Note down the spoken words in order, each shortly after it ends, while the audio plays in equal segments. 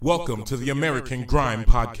Welcome to the American Grime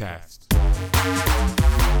Podcast.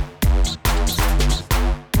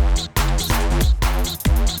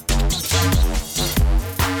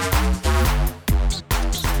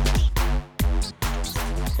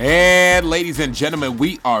 And ladies and gentlemen,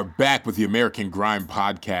 we are back with the American Grime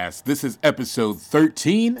Podcast. This is episode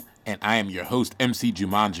 13, and I am your host, MC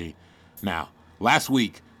Jumanji. Now, last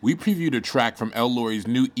week, we previewed a track from El Lori's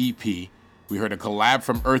new EP, we heard a collab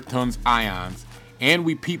from Earth Tone's Ions, and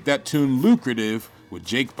we peeped that tune Lucrative with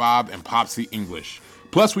Jake Bob and Popsy English.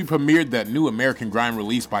 Plus, we premiered that new American Grime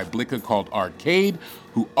release by Blicka called Arcade,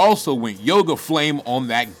 who also went Yoga Flame on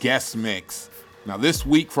that guest mix. Now this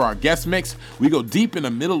week for our guest mix, we go deep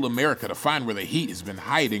into Middle America to find where the heat has been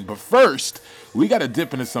hiding. But first, we got to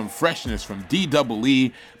dip into some freshness from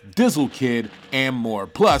DEE, Dizzlekid, and more.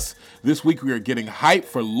 Plus, this week we are getting hype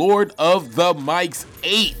for Lord of the Mics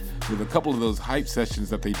 8 with a couple of those hype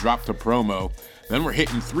sessions that they dropped to promo. Then we're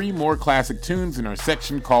hitting 3 more classic tunes in our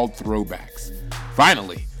section called Throwbacks.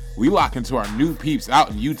 Finally, we lock into our new peeps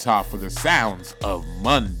out in Utah for the sounds of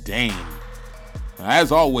Mondaine. Now,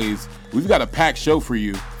 as always, we've got a packed show for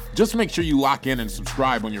you. Just make sure you lock in and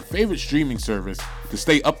subscribe on your favorite streaming service to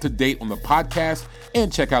stay up to date on the podcast,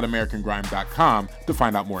 and check out AmericanGrime.com to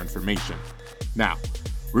find out more information. Now,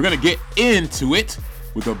 we're going to get into it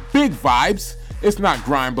with the big vibes. It's not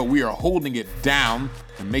grime, but we are holding it down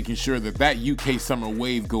and making sure that UK summer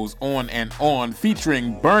wave goes on and on,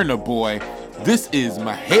 featuring Burna Boy. This is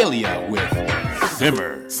Mahalia with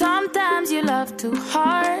Simmer. Sometimes you love too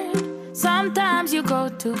hard. Sometimes you go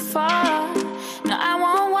too far. No, I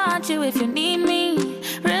won't want you if you need me.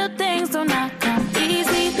 Real things do not come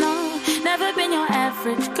easy, no. Never been your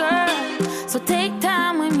average girl. So take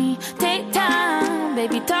time with me, take time.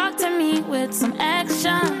 Baby, talk to me with some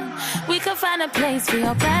action. We can find a place for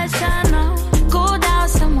your passion, no. Cool down,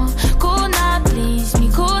 someone, cool now, please me.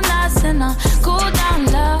 Cool now, sinner, cool down,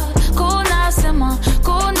 love. Cool now, someone,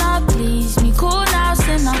 cool now, please me. Cool now,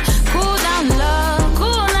 sinner, cool down, love.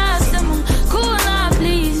 Cool now, someone, cool now,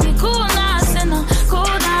 please me. Cool now, sinner, cool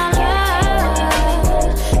down, love.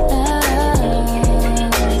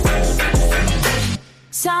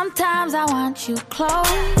 Sometimes I want you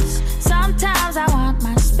close. Sometimes I want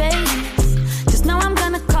my space. Just know I'm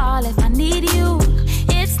gonna call if I need you.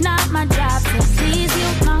 It's not my job to please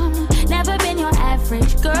you, no. Never been your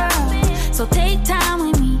average girl. So take time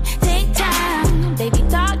with me, take time. Baby,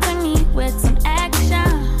 talk to me with some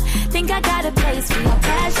action. Think I got a place for your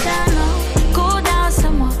passion, no. Cool down,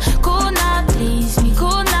 someone, cool now, please me.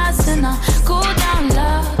 Cool now, sinner, cool down,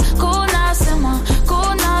 love. Cool now, someone,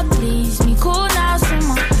 cool now, please me. Cool now,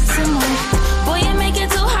 someone. Boy, you make it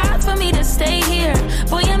too hard for me to stay here.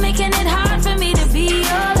 Boy, you're making it hard for me to be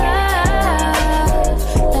your love.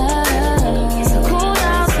 So cool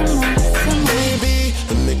down, someone. Baby,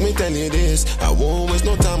 make me tell you this. I won't waste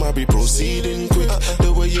no time, I'll be proceeding quick.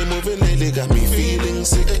 The way you're moving lately got me feeling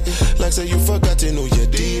sick. Like say you forgot you know you're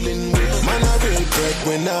dealing with. Man, I regret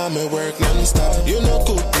when I'm at work non-stop. You know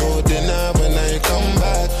cook no dinner when I come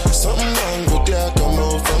back. Something wrong with you, come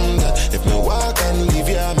out from that. If no walk and leave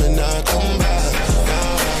you, I may not come back.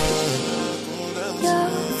 You're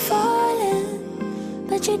falling,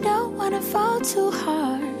 but you don't wanna fall too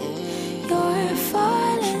hard. You're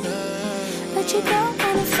falling, but you don't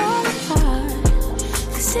wanna fall apart.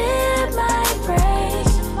 'Cause it might break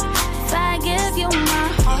if I give you my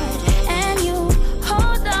heart and you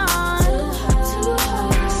hold on too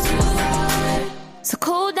hard. So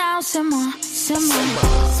cool down, simmer, simmer.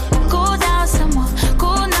 Cool down, simmer,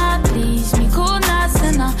 cool now, please me. Cool now,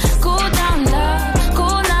 sinner, cool down, love.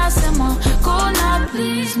 Cool now, simmer, cool now,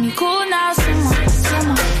 please me. Cool now, simmer,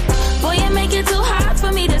 simmer. Boy, you make it too hard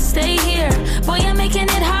for me to stay here. Boy, you're making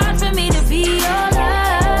it hard for me to be your love.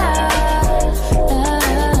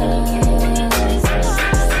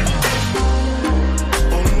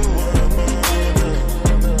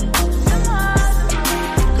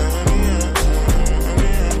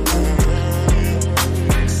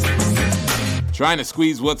 Trying to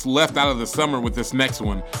squeeze what's left out of the summer with this next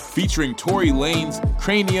one, featuring Tory Lanez,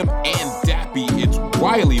 Cranium, and Dappy. It's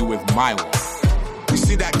Wiley with My One. You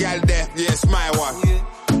see that gal there? Yeah, it's my one.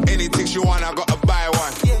 Anything she want, I gotta buy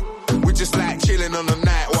one. We just like chilling on the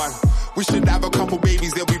night one. We should have a couple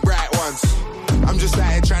babies, they'll be bright ones. I'm just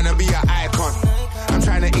like trying to be an icon. I'm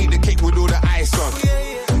trying to eat the cake with all the ice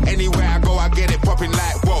on. Anywhere I go, I get it popping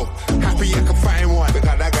like whoa. Happy I can find one.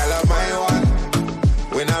 Because that gal of my one.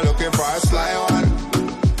 We're not looking for a sly one.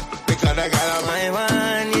 Because I got my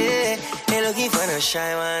one, yeah. Ain't looking for no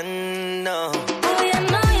shy one, no. Oh, yeah,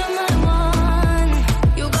 know you're my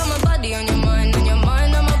one. You got my body on your mind, and your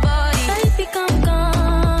mind on my body. Baby, come,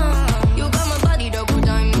 come. You got my body double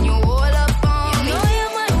time.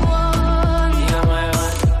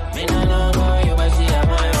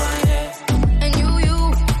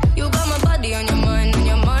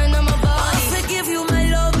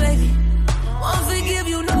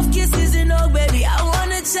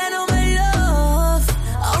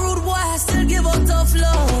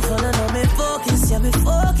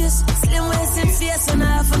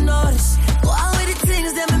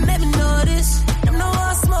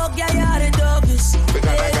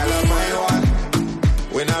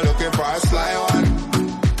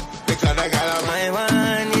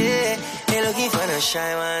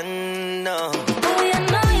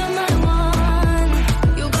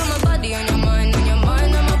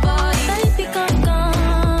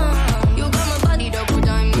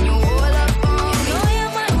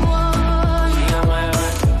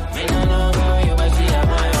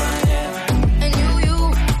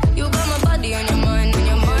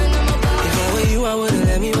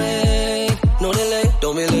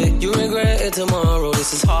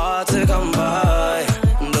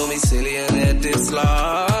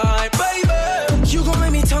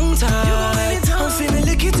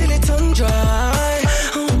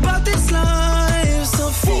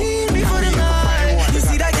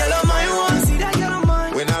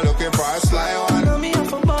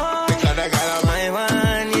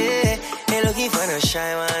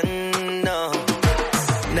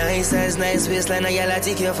 and a girl I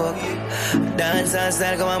take your fuck. Dance and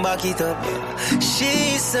style, come and back it up.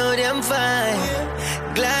 She's so damn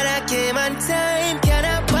fine. Glad I came on time. Can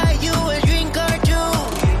I buy you a drink or two?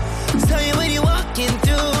 Saw you when you walking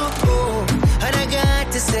through. And I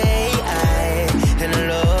got to say I and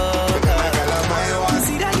love.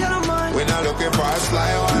 See that girl of mine. We're not looking for a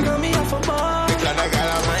sly one. Know me off a bar. The kind of girl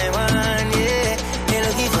of My one, yeah. Ain't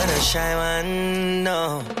looking for the shy one,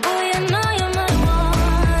 no. Oh, you know you're my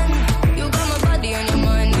one. You got my body on your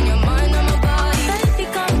mind, and your mind on my body. Baby,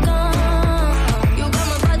 come. You got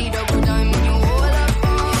my body double time, and you all up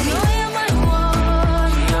on. You know you're my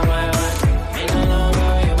one. You're my one. Ain't no longer,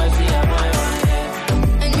 you must see I'm my one,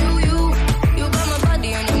 yeah. And you got my body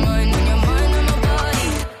on your mind, and your mind on my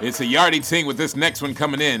body. It's a yardie ting with this next one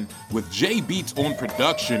coming in. With J Beats on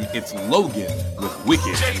production, it's Logan with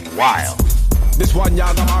Wicked and Wild. This one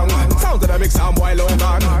y'all go on. Sound of the mix and boy Logan.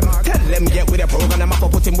 Tell them get with the program, them have to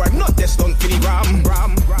put him work, not this stunt for the gram.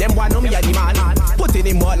 Them one know me and the man. Put in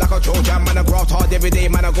him work like a Trojan, man. I grow out hard every day,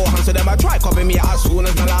 man. I go home to them. I try copy me as soon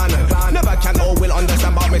as I land. Never can or will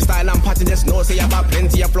understand about my style. I'm patting this nose, say about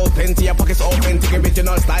plenty of flow, plenty of pockets authentic,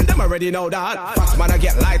 original style. Them already know that. Fast man, I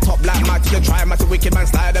get light up like Matt. You try Matt, wicked man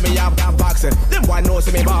style. Them me have boxing. Them one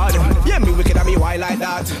knows me bad. Yeah, me wicked and me wild like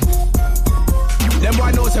that. Them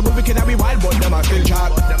boy know say we wicked and we wild, but them a still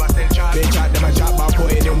chat. They chat, them a chat about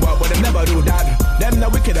putting in work, but them never do that. Them the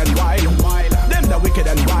wicked and wild. Them the wicked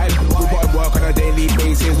and wild. We boy work on a daily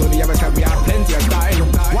basis, only ever said we have plenty of style.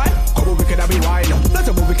 Why? Come on, wicked and we wild. Let's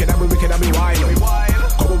go wicked and we wicked and we wild.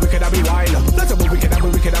 Come on, wicked and we wild. Let's go wicked and we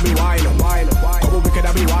wicked and we wild. Come on, wicked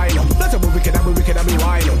and we wild. Let's go wicked and we wicked and we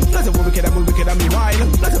wild. Let's go wicked and we wicked and we wild.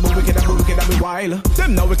 Let's go wicked and we wicked and we wild.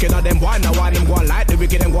 Them no wicked and them wild. Now why them go on like the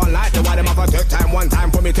wicked and go on like the why them have a take time. One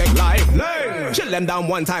time for me take life. Chill them down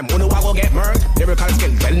one time. Who know I go get murked? Lyrical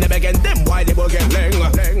skill. Tell them again. Them why they will get ling.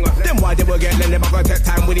 Them why they will get ling. Them have a take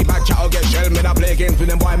time with the back chat or get shell. Me da play games with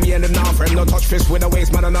them boy. Me and them now friend. No touch fist with a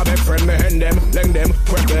waist man and a big friend. Me hand them, leng them,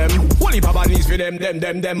 crack them. Holy Baba needs for them.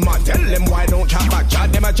 Man. Tell them why don't chat back.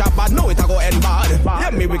 Chat them a chat bad. No it a go end bad.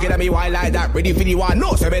 Yeah me wicked and me wild like that. Ready for the one.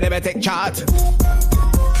 No so me never take chat.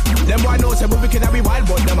 Them boy know say we wicked and we wild,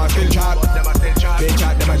 but them a still chat. They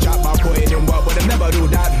chat, them a chat about putting in work, but them never do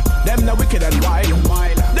that. Them the wicked and wild.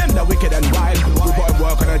 Them the wicked and wild. We boy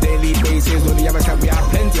work on a daily basis, only ever said we have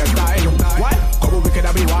plenty of style. Why? Come on, wicked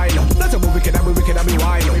and we wild. Let's go wicked and we wicked and we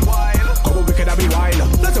wild. Come on, wicked and we wild.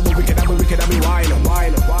 Let's go wicked and we wicked and we wild.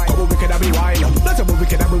 Come on, wicked and we wild. Let's go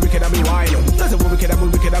wicked and we wicked and we wild. Let's go wicked and we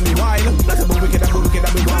wicked and we wild. Let's go wicked and we wicked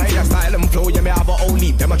and we wild. Style and flow, yeah me have a own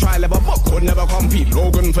leap. Them a try level, but could never compete.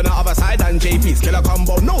 Logan for the other side and JP's killer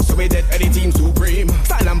combo. No, so we did any team supreme.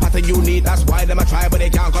 Style and pattern unique, that's why them a try, but they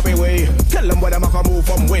can't copy way. Tell them where them a come move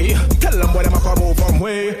from way. Tell them where them a come move from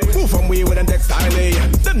way. Move from way with them dead style.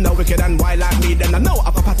 Them no wicked and wild like me. Then I know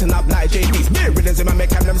up a pattern up like JP's. Beer rhythms in my make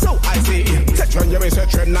them so icy. Set run your way, set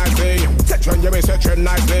trend nicely. Set run your way, set trend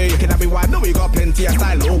nicely. Can I be wild? No, we got plenty of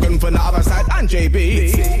style. Logan for the other side and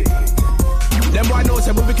JP. Them boy know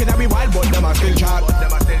say we wicked and we wild, but them a still chat.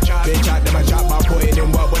 They chat, them a chat about putting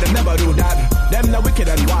in work, but them never do that. Them the wicked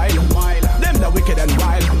and wild. Them the wicked and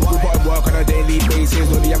wild. We boy work on a daily basis,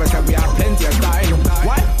 only ever said we have plenty of style.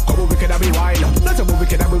 Why? Come on, wicked and we wild. Let's go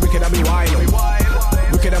wicked and we wicked and we wild.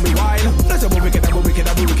 Wicked and we wild. Let's go wicked and we wicked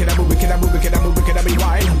and we wicked and we wicked and we wicked and we wicked and we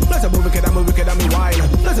wild. Let's go wicked and we wicked and we wild.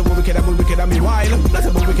 Let's go wicked and we wicked and we wild. Let's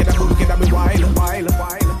go wicked and we wicked and we wild.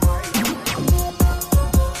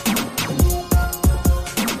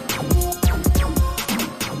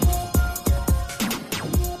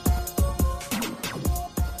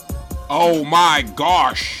 Oh my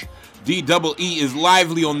gosh. D-double-E is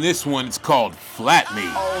lively on this one. It's called Flat Me.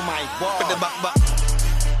 Oh my God.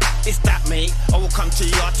 It's that mate. I will come to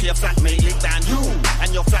your flat mate. Lick down you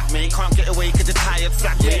and your flat mate. Can't get away cause you're tired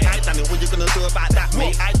flat mate. I done it, what you gonna do about that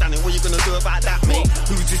mate? I done it, what you gonna do about that mate?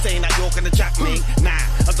 Who's you saying that you're gonna jack me? Nah,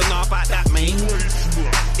 I don't know about that mate.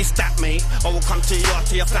 It's that mate. I will come to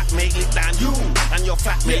your flat mate. Lick down you and your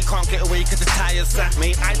flat mate. Can't get away cause you're tired flat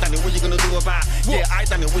mate. I done it, what you gonna do about? Yeah, I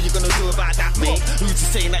done it, what you gonna do about that mate? Who's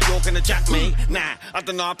you saying that you're gonna jack me? Nah, I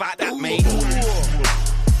don't know about that mate.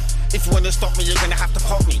 If you wanna stop me, you're gonna have to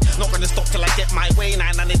pop me. Not gonna stop till I get my way.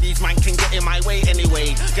 Nah, none of these man can get in my way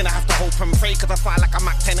anyway. Gonna have to hope and pray, cause I fire like a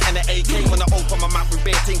Mac 10 and an AK. When I open my mouth with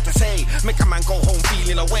bare things to say, make a man go home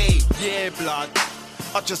feeling away. Yeah, blood.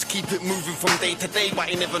 I just keep it moving from day to day, but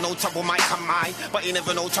you never know trouble might come my. But you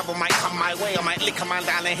never know trouble might come my way. I might lick a man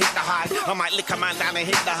down and hit the high. I might lick a man down and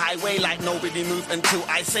hit the highway. Like nobody move until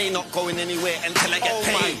I say not going anywhere until I get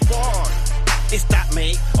paid. Oh my God. It's that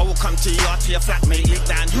mate. I will come to your flatmate, lick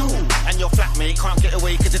down you and your flatmate. Can't get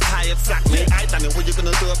away cause you're tired, flatmate. I done it, what you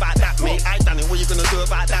gonna do about that, mate? I done it, what you gonna do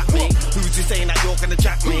about that, mate? Who's you saying that you're gonna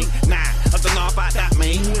jack me? Nah, I don't know about that,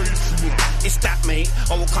 mate. It's that mate.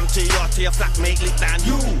 I will come to your flatmate, lick down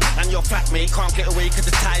you and your flatmate. Can't get away cause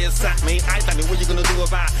you're tired, flatmate. I done it, what you gonna do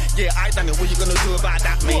about? Yeah, I done it, what you gonna do about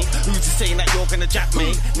that, mate? Who's you saying that you're gonna jack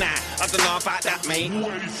me? Nah, I don't know about that, mate.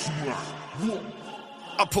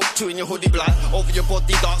 I put two in your hoodie blood, over your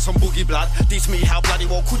body dance on boogie blood. Teach me how bloody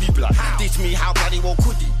well could he blood. Teach me how bloody well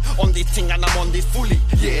could he. On this thing and I'm on this fully.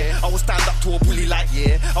 Yeah, I will stand up to a bully like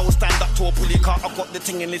yeah. I will stand up to a bully car. I got the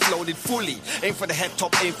thing and it's loaded fully. Aim for the head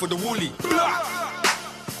top, aim for the woolly. Blah.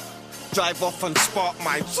 Drive off and spark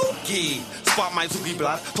my Zuki. Spark my Zuki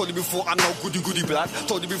blood. Told you before I know goody blood.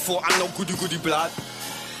 Told you before I know goody blood.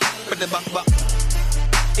 But the buck.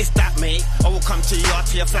 It's that mate. I will come to your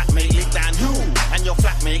flatmate, lick down you and your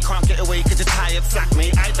flatmate. Can't get away cause you're tired,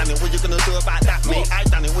 flatmate. I done it, what you gonna do about that, mate? I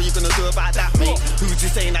done it, what you gonna do about that, mate? Who's you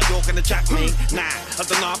saying that you're gonna jack me? Nah, I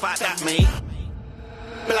don't know about that, mate.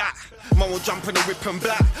 Black. Man will jump in the whip and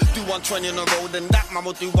black. Do 120 on the road and that. Man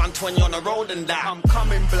will do 120 on the road and that. I'm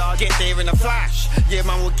coming, blood. Get there in a flash. Yeah,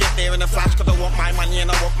 man will get there in a flash. Cause I want my money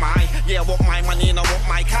and I want I want my money and I want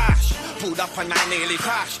my cash. Pulled up and I nearly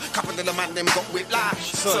crashed. Couple of the man them got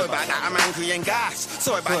whiplash. Sorry about that, I'm angry and gas.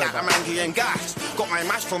 Sorry about that, I'm angry and gas. Got my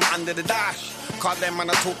mash from under the dash. Cause them man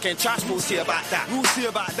are talking trash. We'll see about that. We'll see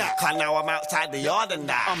about that. Cause now I'm outside the yard and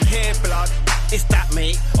that. I'm here, blood. It's that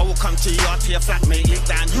mate. I will come to your flatmate, lick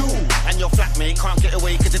down you and your flatmate. Can't get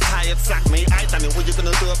away cause you're tired, flatmate. I done it, what you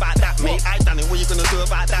gonna do about that, mate? I done it, what you gonna do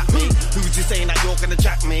about that, mate? Who's you saying that you're gonna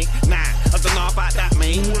jack me? Nah, I don't know about that,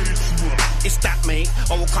 mate. It's that mate.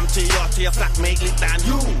 I will come to your flatmate, lick down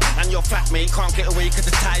you and your flatmate. Can't get away cause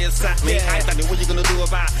you're tired, flatmate. I done it, what you gonna do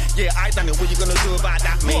about? Yeah, I done it, what you gonna do about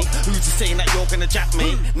that, mate? Who's you saying that you're gonna jack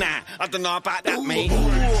me? Nah, I don't know about that, mate.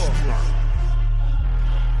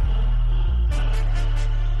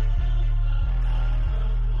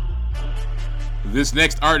 This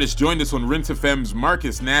next artist joined us on Rinse FM's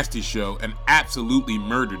Marcus Nasty show and absolutely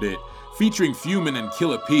murdered it. Featuring Fumin and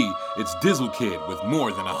Killer P, it's Dizzlekid with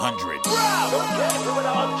More Than 100. Fuming,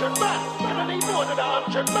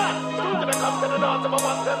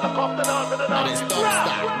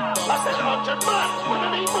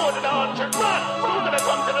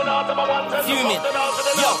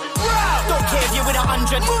 yo, don't care if you're with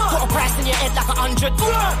 100. Put a price in your head like 100.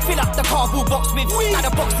 Fill up the cardboard box with, now the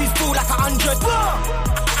box is full like 100.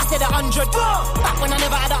 I said 100. Back when I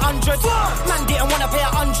never had 100. Man didn't wanna pay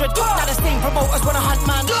 100. Now the same promoters wanna hunt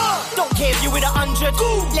man. Don't care if you with 100.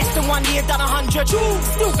 Less than 1 year done 100.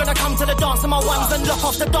 Still gonna come to the dance on my ones and lock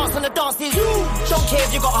off the dance on the dances. Don't care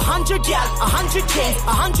if you got 100 gal, 100 chains,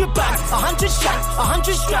 100 bags, 100 shanks,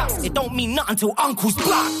 100 straps. It don't mean nothing till uncle's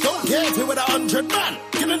black. Don't care if you with 100 man.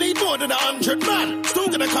 Gonna need more than 100 man. Still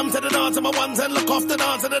gonna come to the dance on my ones and look off the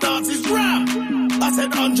dance and the dance is ram. I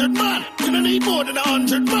said 100 man. Gonna need more than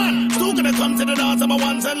 100 man. Still gonna come to the dance on my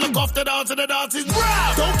ones and look off the dance and the dance is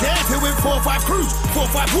ram. Don't care if you with 4-5 crews.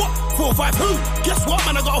 4-5 what? 4-5 who? Guess what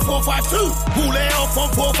man, I got a 4-5-2. Who lay off on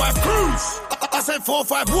 4-5 crews? I said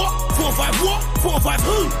 4-5 what? 4-5 what? 4-5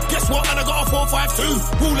 who? Guess what man, I got a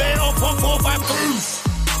 4-5-2. Who lay off on 4-5 crews?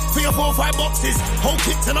 For your 4-5 boxes, whole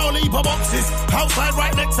kits and all heap of boxes. Outside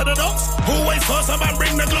right next to the docks. Always first a man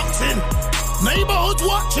bring the Glocks in. Neighborhoods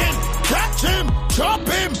watching, catch him, chop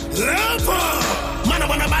him, lever. Man, I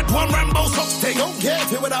want a mad one Rambo socks thing. Don't care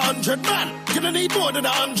if you're with 100 man. Gonna need more than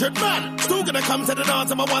 100 man. Still gonna come to the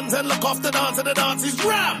dance on my ones and look off the dance and the dance is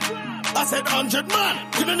ram. I said 100 man.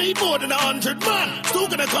 Gonna need more than 100 man. Still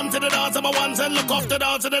gonna come to the dance on my ones and look off the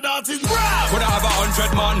dance and the dance is ram. Could I have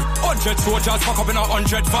 100 man? 100 soldiers fuck up in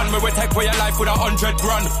 100 fun. Me will take away your life with 100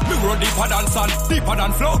 grand. Me run deeper than sun, deeper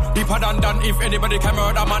than flow, deeper than done. If anybody can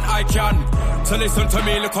murder man, I can. So listen to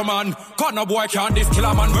me, little man. Cause no boy can't this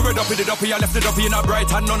killer man. We red up in the duppy, I left the duppy in a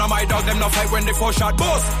bright. And none of my dogs, them no fight when they 4-shot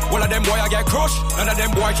boss. All of them boy I get crushed. None of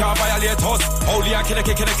them boy can't violate us. Only I kill a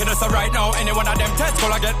so right now. Any one of them tests,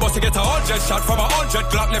 all I get bust to get 100 shot from 100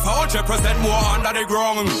 Glock left 100% more under the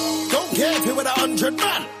ground. Don't care if you're with 100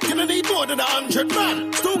 man. Gonna need more than 100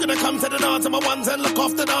 man. Still gonna come to the dance on my ones and look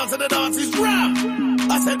off the dance and the dance is ram.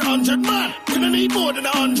 I said 100 man. Gonna need more than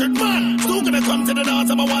 100 man. Still gonna come to the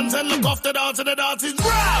dance on my ones and look off the dance and the dance is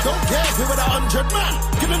ram. Don't care if you're with 100 man.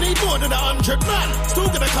 Gonna need more than 100 man. Still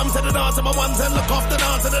gonna come to the dance on my ones and look off the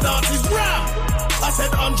dance and the dance is ram. I said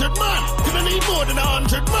 100 man. Gonna need more than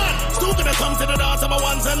 100 man. Still gonna come to the dance on my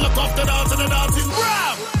ones and look off the dance and the dance is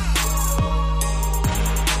ram.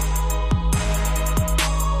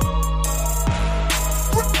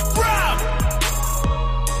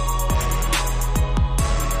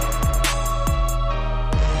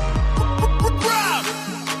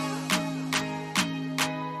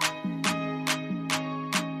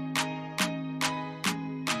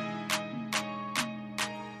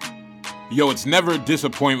 Yo, it's never a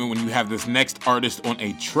disappointment when you have this next artist on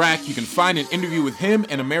a track. You can find an interview with him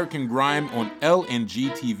and American Grime on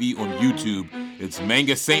LNG TV on YouTube. It's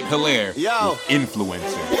Manga Saint Hilaire,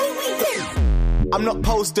 Influencer. I'm not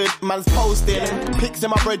posted, man's posting. Pics in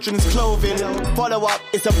my brethren's clothing. Follow up,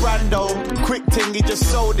 it's a brando. Quick thing, he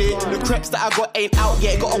just sold it. The crepes that I got ain't out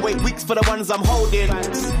yet. Gotta wait weeks for the ones I'm holding.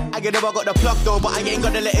 I never got the plug though, but I ain't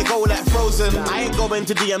gonna let it go like Frozen. I ain't going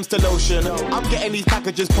to DMs to lotion. I'm getting these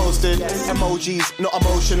packages posted. Emojis, not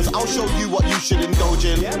emotions. I'll show you what you should indulge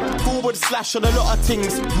in. Forward slash on a lot of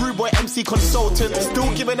things. Rude boy MC consultant.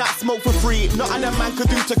 Still giving out smoke for free. Nothing a man could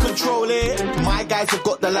do to control it. My guys have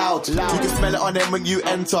got the loud. You can smell it on them when you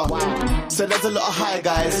enter. So there's a lot of high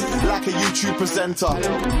guys, like a YouTube presenter.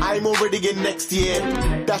 I'm already in next year.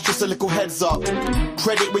 That's just a little heads up.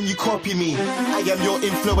 Credit when you copy me. I am your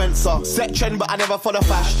influencer. Set trend, but I never follow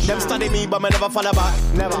fashion. Them study me, but I never follow back.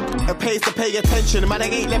 Never. It pays to pay attention. Man, I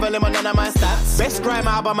ain't leveling on none of my stats. Best Grime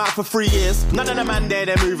album out for 3 years. None of the man there,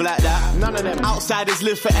 they move like that. None of them. Outsiders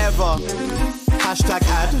live forever. Hashtag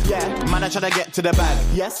ad. Yeah. Man, I try to get to the bag.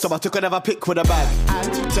 Yes. So I took another pic with a bag.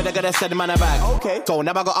 And so they're gonna send man a bag. Okay. So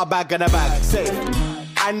never got a bag and a bag. Safe.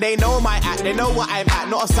 And they know my act, they know what I'm at.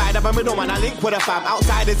 Not a side of a middle man, I link with a fam.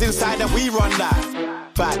 Outsiders inside and we run that.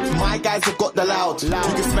 Fact, my guys have got the loud. You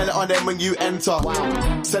can smell it on them when you enter.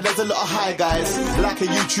 So there's a lot of high guys, like a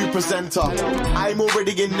YouTube presenter. I'm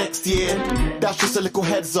already in next year. That's just a little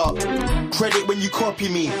heads up. Credit when you copy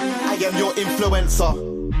me. I am your influencer.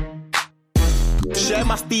 Share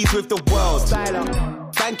my steeds with the world.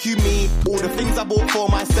 Thank you me, all the things I bought for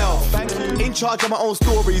myself. Thank you. In charge of my own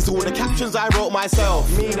stories, all the captions I wrote myself.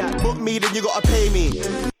 Book me, then you gotta pay me.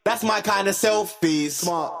 That's my kind of selfies.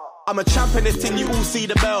 Smart. I'm a champ in this thing, you all see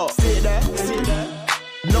the belt. See it there, see it there.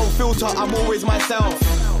 No filter, I'm always myself.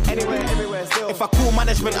 Anywhere, everywhere, still. If I call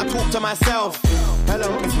management, I talk to myself.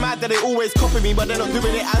 Hello. It's mad that they always copy me, but they're not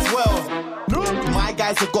doing it as well. No. My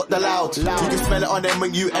guys have got the loud. You can smell it on them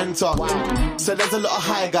when you enter. So there's a lot of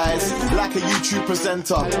high guys, like a YouTube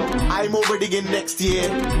presenter. I'm already in next year.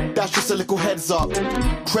 That's just a little heads up.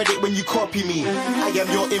 Credit when you copy me. I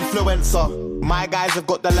am your influencer. My guys have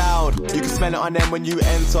got the loud. You can smell it on them when you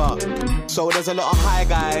enter. So there's a lot of high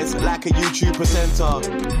guys, like a YouTube presenter.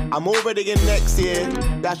 I'm already in next year.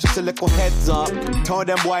 That's just a little heads up. Tell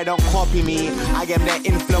them boy don't copy me. I am their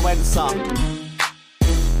influencer.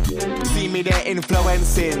 See me there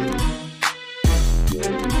influencing.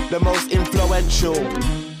 The most influential.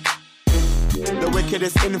 The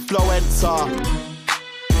wickedest influencer.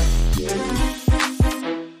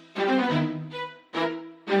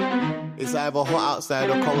 It's either hot outside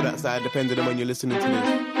or cold outside, depending on when you're listening to this.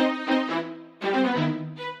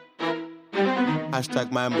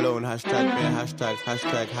 Hashtag mind blown, hashtag beer, hashtag.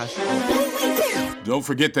 Don't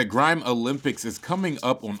forget that Grime Olympics is coming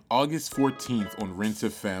up on August 14th on Rinse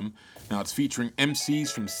FM. Now it's featuring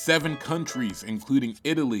MCs from 7 countries, including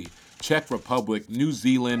Italy, Czech Republic, New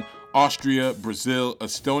Zealand, Austria, Brazil,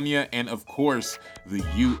 Estonia, and of course, the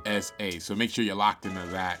USA. So make sure you're locked into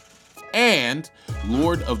that. And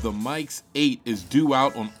Lord of the Mics 8 is due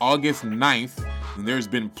out on August 9th, and there's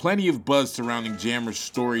been plenty of buzz surrounding Jammer's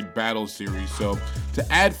storied battle series. So to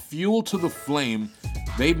add fuel to the flame,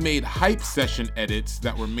 they've made hype session edits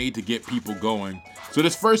that were made to get people going. So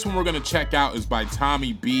this first one we're going to check out is by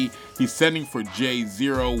Tommy B. He's sending for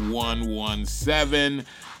J0117,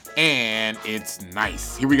 and it's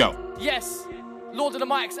nice. Here we go. Yes, Lord of the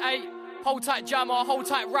Mics 8, hold tight Jammer, hold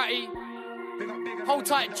tight Ratty. Hold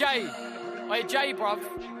tight, Jay. Hey, Jay, bruv.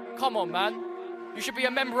 Come on, man. You should be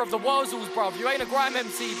a member of the Wurzels, bruv. You ain't a Grime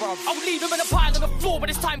MC, bruv. I'll leave him in a pile on the floor when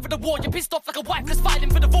it's time for the war. You're pissed off like a wife that's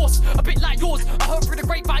filing for divorce. A bit like yours. I heard through the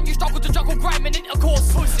grapevine you struggle to juggle grime and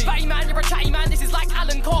intercourse. Pussy. Batty man, you're a chatty man. This is like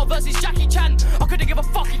Alan Carr versus Jackie Chan. I couldn't give a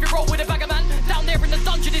fuck if you roll with a bagger man. Down there in the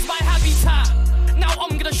dungeon is my habitat. Now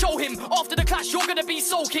I'm gonna show him. After the clash, you're gonna be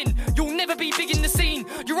soaking. You'll never be big in the scene.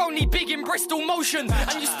 You're only big in Bristol motion.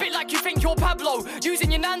 And you spit like you think you're Pablo.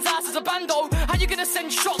 Using your nan's ass as a bando. How you gonna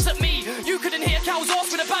send shots at me? You couldn't hear cows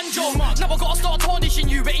off with a banjo. Now I gotta start tarnishing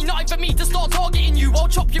you. It ain't nothing for me to start targeting you. I'll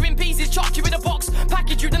chop you in pieces, chuck you in a box,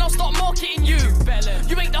 package you, then I'll start marketing you.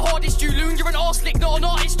 You ain't the hardest, you loon. You're an arse lick, not an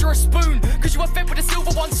artist, you're a spoon. Cause you were fed with a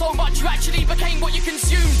silver one so much you actually became what you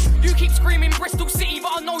consumed. You keep screaming Bristol City,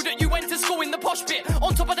 but I know that you went to school in the posh pit.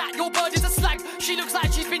 On top of that, your bird is a slag. She looks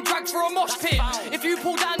like she's been dragged for a mosh pit. If you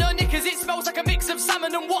pull down her knickers, it smells like a mix of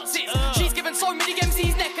salmon and what's it. She's given so many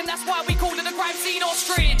MCs neck, and that's why we call her the Grime Scene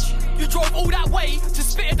ostrich. You drove all that way to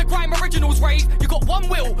spit at the Grime Originals rave. You got one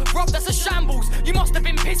wheel, bruv, that's a shambles. You must have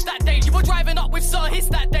been pissed that day. You were driving up with Sir Hiss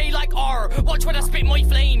that day like, watch when I spit my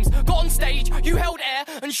flames. Got on stage, you held air,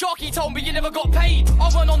 and And Sharky told me you never got paid. I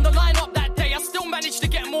went on the lineup that day, I still managed to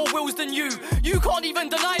get more wills than you. You can't even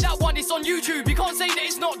deny that one, it's on YouTube. You can't say that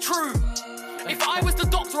it's not true. If I was the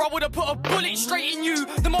doctor, I would have put a bullet straight in you.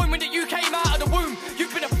 The moment that you came out of the womb,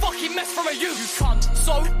 you've been a fucking mess from a youth. You cunt.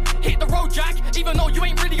 So, hit the road, Jack. Even though you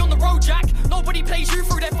ain't really on the road, Jack. Nobody plays you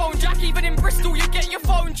through their phone, Jack. Even in Bristol, you get your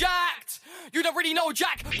phone jacked. You don't really know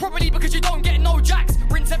Jack, probably because you don't get no jacks.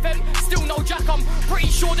 Rinse FM, still no Jack. I'm pretty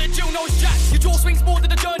sure that Jill knows Jack. Your jaw swings more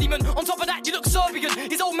than a journeyman. On top of that, you look Serbian.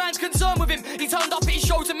 His old man's concerned with him. He turned up at his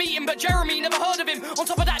show to meet him, but Jeremy never heard of him. On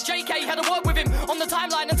top of that, JK had a word with him on the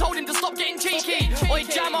timeline and told him to stop getting cheeky. Oi,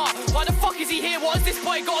 Jammer, why the fuck is he here? What has this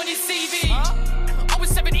boy got on his CV? I was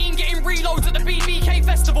 17 getting reloads at the BBK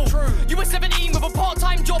festival. True. You were 17 with a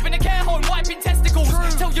part-time job in a care home wiping testicles. True.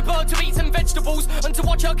 Tell your bird to eat some vegetables and to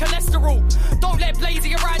watch her cholesterol. Don't let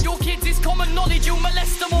Blazy around your kids, it's common knowledge you'll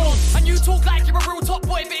molest them all. And you talk like you're a real top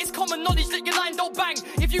boy, but it's common knowledge that your line don't bang.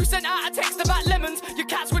 If you sent out a text about lemons, your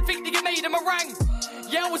cats would think that you made a meringue.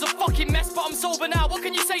 Yeah, I was a fucking mess, but I'm sober now. What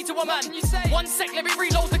can you say to a man? 1 sec, let me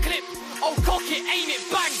reload the clip. Oh, cock it, aim it,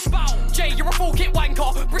 bang, bow. Jay, you're a full kit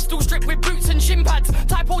wanker. Bristol strip with boots and shin pads.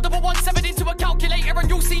 Type all 117 into a calculator and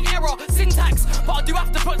you'll see error, syntax. But I do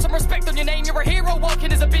have to put some respect on your name. You're a hero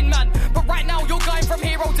working as a bin man. But right now you're going from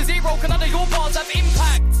hero to zero. Can none of your bars have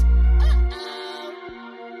impact?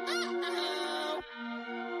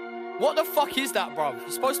 What the fuck is that, bruv?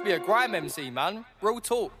 You're supposed to be a grime MC, man. Real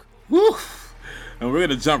talk. Woo! And we're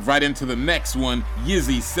gonna jump right into the next one.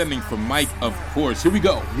 Yizzy sending for Mike, of course. Here we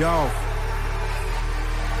go. Yo.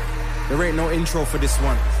 There ain't no intro for this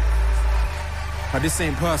one. But this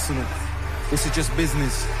ain't personal. This is just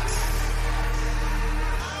business.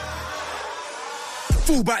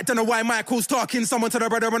 Fullback, don't know why Michael's talking. Someone to the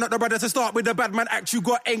brother and not the brother to start with. The bad man act you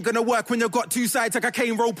got ain't gonna work when you got two sides like a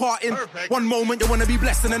cane roll parting. Perfect. One moment you wanna be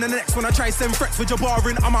blessed and then the next one I try send threats with your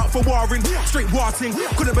barring. I'm out for warring, straight warting.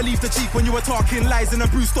 Couldn't believe the cheek when you were talking lies and a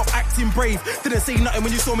bruise, stop acting brave. Didn't say nothing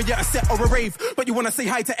when you saw me at a set or a rave, but you wanna say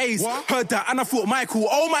hi to Ace. What? Heard that and I thought Michael,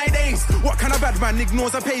 oh my days. What kind of bad man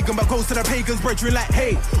ignores a pagan but goes to the pagan's brethren like,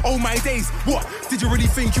 hey, oh my days. What? Did you really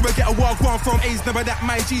think you would get a wild one from Ace? Never that,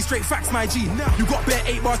 my G, straight facts, my G. No. You got bare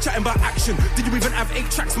 8 bars chatting about action. Did you even have 8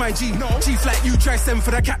 tracks, my G? No. Chief like you try send for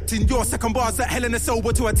the captain. Your second bar's at hell in a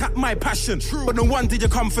sober to attack my passion. True. But no one did you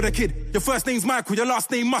come for the kid. Your first name's Michael, your last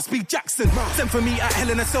name must be Jackson. Send for me at hell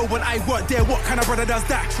in a cell when I weren't there. What kind of brother does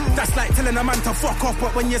that? True. That's like telling a man to fuck off,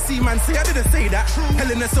 but when you see man say I didn't say that. True.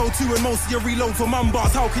 Hell in a cell too and most of your reloads for mum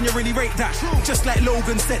bars. How can you really rate that? True. Just like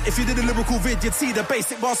Logan said, if you did a lyrical vid you'd see the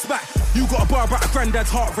basic bar spat. You got a bar about a granddad's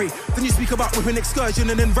heart rate. Then you speak about whipping excursion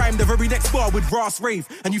and then rhyme the very next bar with brass rave.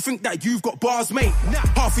 And you think that you've got bars, mate. Nah.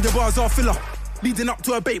 Half of your bars are filler. Leading up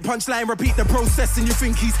to a bait punchline, repeat the process and you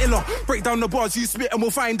think he's iller. Break down the bars you spit and we'll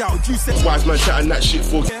find out. You said wise man chatting that shit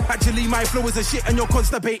for. Actually my flow is a shit and you're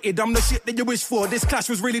constipated. I'm the shit that you wish for. This clash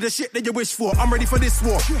was really the shit that you wish for. I'm ready for this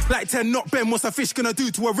war. Like 10 not Ben, what's a fish gonna do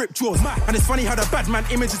to a ripped jaws? And it's funny how the bad man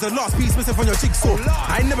image is the last piece missing from your jigsaw.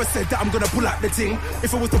 I never said that I'm gonna pull out the ting.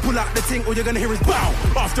 If I was to pull out the ting, all you're gonna hear is bow.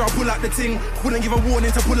 After I pull out the ting, wouldn't give a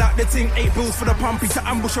warning to pull out the ting. 8 bills for the pumpy, to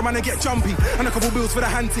ambush a man and get jumpy. And a couple bills for the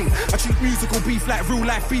hunting. I treat musical beef like real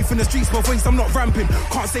life beef in the streets, both ways I'm not ramping.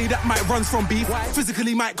 Can't say that Mike runs from beef.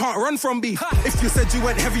 Physically Mike can't run from beef. If you said you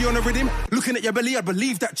went heavy on the rhythm, looking at your belly I'd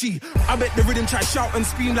believe that G. I bet the rhythm try shout and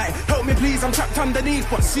scream like, help me please, I'm trapped underneath.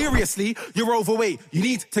 But seriously, you're overweight, you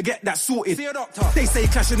need to get that sorted. They say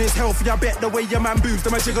clashing is healthy, I bet the way your man boots.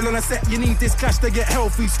 Them a jiggle on a set, you need this clash to get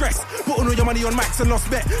healthy. Stress, putting all your money on mics and lost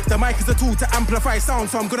bet. The mic is a tool to amplify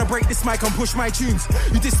sound, so I'm gonna break this mic and push my tunes.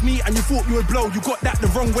 You diss me and you thought you would blow, you got that the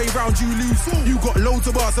wrong way round, you lose. You got loads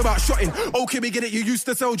of bars about shotting. Okay, we get it, you used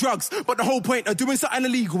to sell drugs, but the whole point of doing something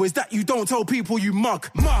illegal is that you don't tell people you mug.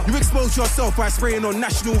 You expose yourself by spraying on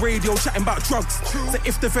national radio chatting about drugs. So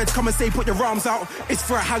if the feds come and say put your arms out, it's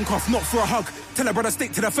for a handcuff, not for a hug. Tell a brother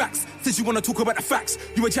stick to the facts. Since you wanna talk about the facts,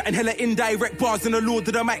 you were chatting hella indirect bars in the Lord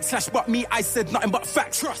of the mic slash but me, I said nothing but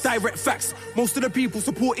facts. Direct facts. Most of the people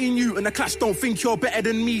supporting you and the clash don't think you're better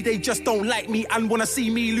than me. They just don't like me and wanna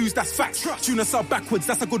see me lose, that's facts. Tune us up backwards,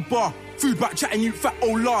 that's a good bar. Food back chatting you fat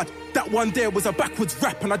old lard. That one there was a backwards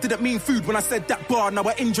rap and I didn't mean food when I said that bar. Now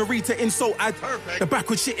an injury to insult add. Perfect. The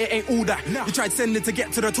backwards shit, it ain't all that. Nah. You tried sending to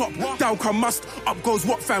get to the top. What? Down come must, up goes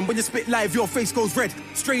what fam? When you spit live your face goes red.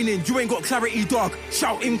 Straining, you ain't got clarity dog.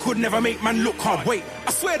 Shouting could never make man look hard. Wait,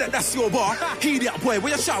 I swear that that's your bar. Heed it boy,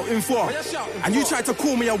 what you shouting for? And you tried to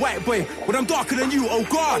call me a white boy, but I'm darker than you, oh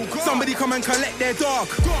God. Somebody come and collect their dog.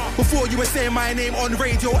 Before you were saying my name on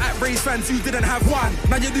radio at race fans, you didn't have one.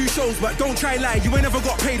 Now you do shows but don't try lie, you ain't never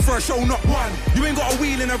got paid for a show, not one. You ain't got a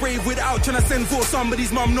wheel in a rave without trying to send for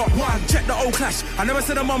somebody's mum, not one. Check the old clash. I never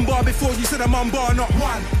said a mum bar before you said a mum bar, not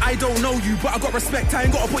one. I don't know you, but I got respect. I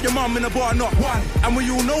ain't gotta put your mum in a bar, not one. And when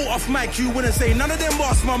you know off mic, you wouldn't say none of them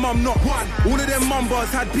bars, my mum, not one. All of them mum bars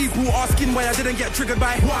had people asking why I didn't get triggered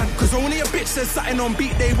by one. Cause only a bitch says something on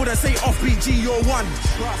beat, they wouldn't say offbeat G, you're one.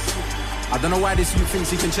 I don't know why this youth thinks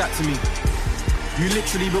he can chat to me. You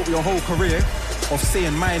literally built your whole career off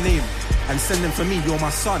saying my name and sending for me, you're my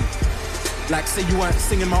son. Like say you weren't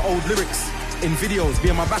singing my old lyrics in videos,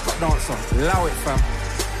 being my backup dancer. Allow it, fam.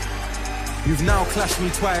 You've now clashed me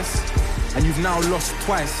twice, and you've now lost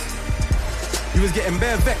twice. You was getting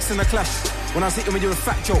bare vexed in the clash when I was hitting with you with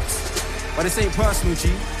fat jokes. But this ain't personal, G,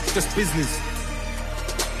 it's just business.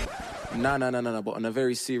 Nah, but on a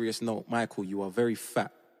very serious note, Michael, you are very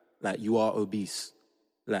fat. Like, you are obese.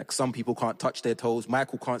 Like, some people can't touch their toes.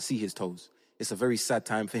 Michael can't see his toes. It's a very sad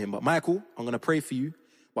time for him. But Michael, I'm going to pray for you.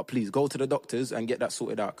 But please, go to the doctors and get that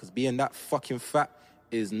sorted out. Because being that fucking fat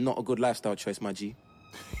is not a good lifestyle choice, my G.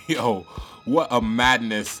 Yo, what a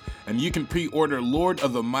madness. And you can pre-order Lord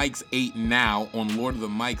of the Mics 8 now on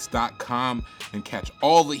lordofthemics.com and catch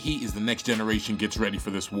all the heat as the next generation gets ready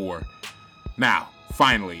for this war. Now,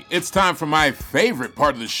 finally, it's time for my favorite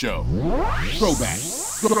part of the show. Throwback.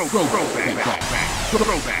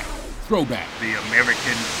 The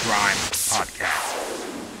American Grime Podcast.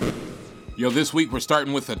 Yo, this week we're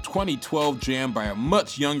starting with a 2012 jam by a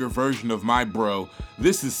much younger version of my bro.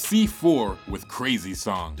 This is C4 with Crazy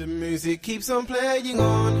Song. The music keeps on playing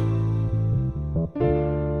on.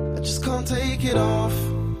 I just can't take it off.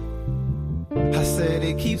 I said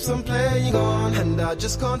it keeps on playing on, and I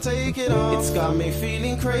just can't take it off. It's got me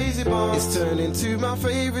feeling crazy, but it's turning to my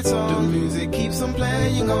favorite song. The music keeps on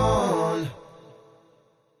playing on.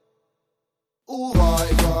 Ooh, right.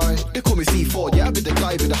 They call me C4, yeah, I be the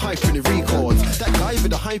guy with the hype in the records. That guy with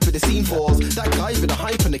the hype in the scene fours. That guy with the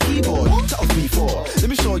hype on the keyboard. That was before. Let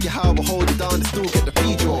me show you how I hold it down and still get the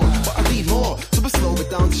P drawn. But I need more, so I slow it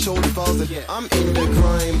down to show the thousand. I'm in the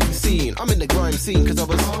grime scene. I'm in the grime scene, cause I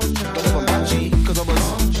was but I'm patchy, cause I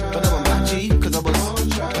was but I'm patchy, cause I was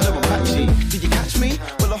but I'm patchy. Did you catch me?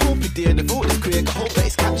 Well, I hope you did. The vote is quick, I hope that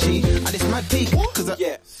it's catchy. And it's mad peak, cause the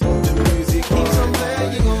music keeps on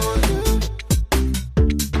playing on.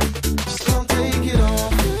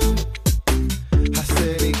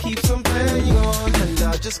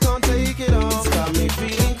 Just can't take it off. It's got me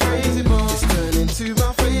feeling crazy, but it's turning to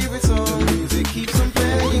my favorite song. The music keeps on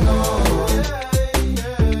playing on.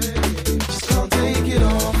 Just can't take it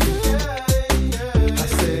off. I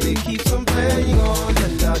said it keeps on playing on,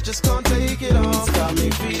 and I just can't take it off. It's got me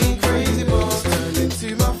feeling crazy, but it's turning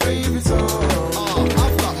to my favorite song.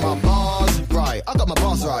 I've got my bars right. I got my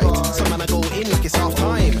bars right. Some man I go in like it's half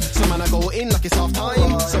time. Some man I go in like it's half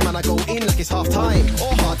time. Some man I go in like it's half time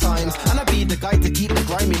or hard times. And I be the guy to keep the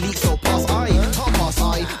grime elite so pass I can't pass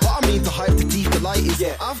I. What I mean to hype to deep the light is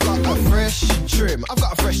I've got a fresh trim. I'm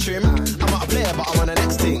not a player but I'm on the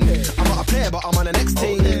next thing. I'm not a player but I'm on the next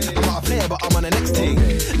thing. I'm not a player but I'm on the next thing.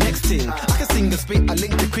 Next thing. I can sing and spit, I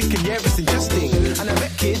link the quick and yeah, it's interesting. And I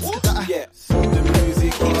bet kids that the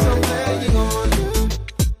music keeps on playing on.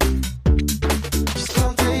 Just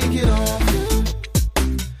can't take it off.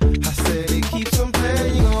 I said it keeps on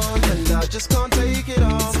playing on, and I just can't take it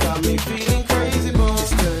off. It's got me feeling crazy, but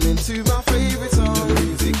it's turning to my favorite song. The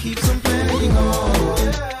music keeps on playing on.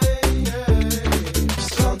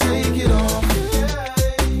 Just can't take it off.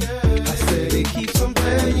 I said it keeps on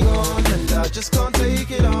playing on, and I just can't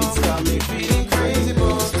take it off. It's got me feeling crazy,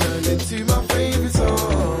 but it's turning to my favorite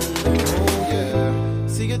song. Oh yeah.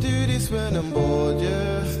 See, I do this when I'm bored,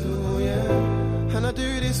 yeah. Oh yeah. And I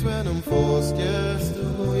do this when I'm forced, yeah.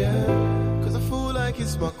 Oh yeah. Cause I feel like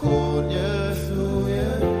it's my code, yeah. Oh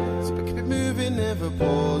yeah. So I keep it moving, never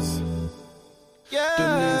pause. Yeah. The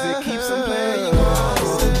music keeps on playing on. I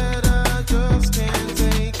said I just can't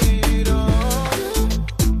take it off.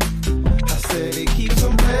 I said it keeps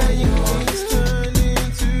on playing on. It's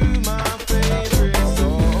turning to my favorite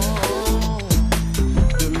song.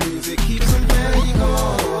 The music keeps on playing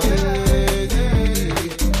on.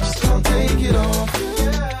 Just can't take it off.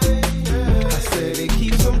 I said it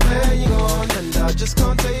keeps on playing on, and I just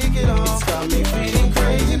can't take it off. It's got me feeling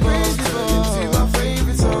crazy, but it's turning to my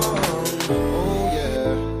favorite song. Oh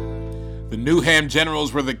yeah. The New Ham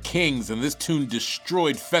Generals were the kings, and this tune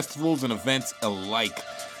destroyed festivals and events alike.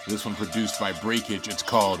 This one produced by Breakage. It's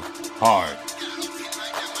called Hard.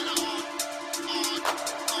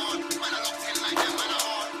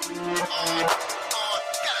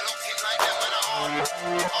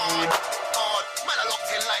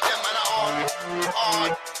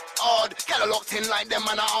 Gotta lock locked in like them,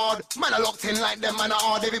 man are hard. Man are locked in like them, man are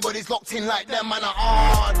hard. Everybody's locked in like them, man are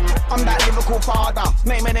hard. I'm that lyrical father,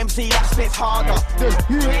 name an MC that spits harder than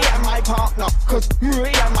me and my partner, cause me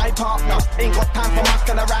and my partner ain't got time for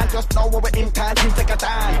masking around, just know what we're in time to take a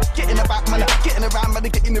down. Get in the back, man, getting around, man,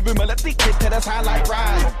 get in the room, man, addicted to the sound like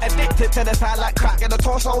Grime, addicted to the sound like crack, get the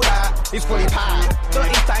torso that is fully packed.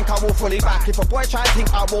 Dirty stank, I will fully back. If a boy try to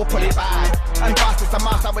think, I will pull it back. And fast it's a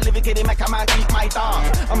mask, I will live it, make a man eat my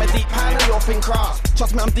dance. I'm a deep hand and you're thin cross.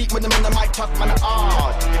 Trust me, I'm deep with them in the mic, trust man,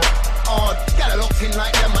 hard. Hard, get locked in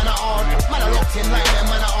like them, man are hard. Man are locked in like them,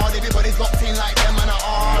 man are hard. Everybody's locked in like them, man are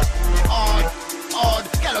hard. Hard, hard,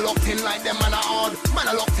 get locked in like them, man are hard. Man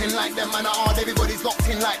are locked in like them, man are hard. Everybody's locked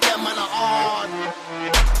in like them, man are hard.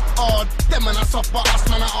 Hard, them man are soft, but us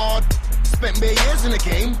man are hard. Spent bare years in the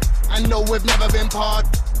game, and no, we've never been part.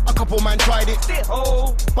 A couple man tried it,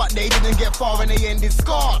 but they didn't get far and they ended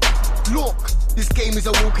scarred. Look, this game is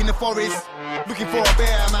a walk in the forest. Looking for a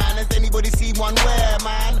bear, man. Has anybody seen one where,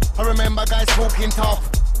 man? I remember guys talking tough,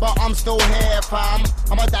 but I'm still here, fam.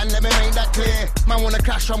 I'm a Dan, let me make that clear. Man wanna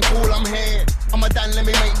clash, I'm cool, I'm here. I'm a Dan, let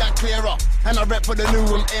me make that clearer. And I rep for the new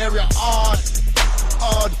room area. Hard,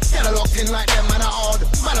 hard. Get locked in like them, man are hard.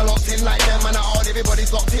 Man are locked in like them, man are hard.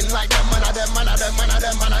 Everybody's locked in like them, man are them, man are them, man are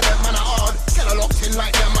them, man are them, man are hard. Get locked in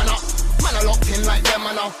like them, man are. Man are locked in like them,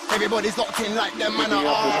 man are. Everybody's locked in like them, man are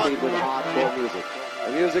hard. With hardcore music.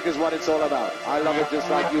 The music is what it's all about. I love it just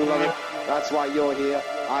like you love it. That's why you're here.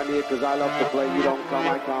 I'm here because I love to play. You don't come,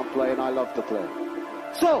 I can't play, and I love to play.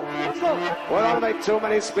 So, we don't make too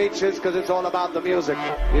many speeches because it's all about the music.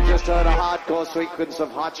 You just heard a hardcore sequence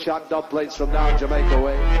of hot shot dubplates from down Jamaica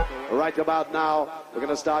way. Right about now, we're going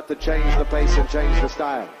to start to change the pace and change the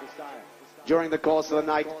style. During the course of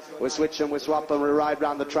the night, we switch and we swap and we ride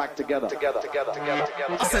round the track together.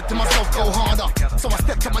 I said to myself, go harder. So I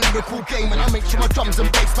stepped up my lyrical game and I make sure my drums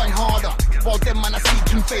and bass bang harder. While them man are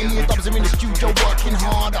seeking fame, me and dubs are in the studio working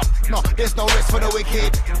harder. No, there's no rest for the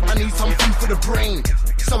wicked. I need some food for the brain.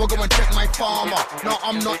 So I go and check my farmer. No,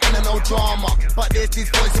 I'm not in no drama, but there's this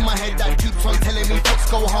voice in my head that keeps on telling me, let's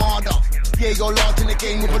go harder. Yeah, you're large in the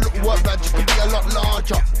game with a little work that you could be a lot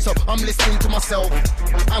larger. So I'm listening to myself.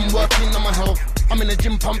 I'm working on my health. I'm in the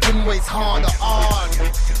gym pumping weights harder. Hard,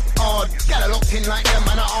 hard. Get locked in like them,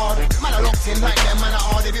 man are hard. Man are locked in like them, man are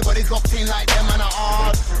hard. Everybody's locked in like them, man are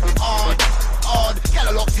hard. Hard, hard. Get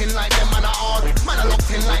locked in like them, man are hard. Man are locked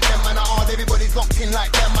in like them, man are hard. Everybody's locked in like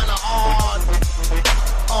them, man are hard.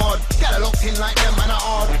 Hard. Get locked in like them, man are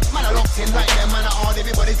hard. Man are locked in like them, man are hard.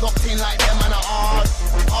 Everybody's locked in like them, man are hard.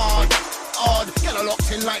 Hard, hard. Get locked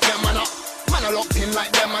in like them, man are. Man are locked in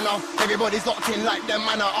like them, man are. Everybody's locked in like them,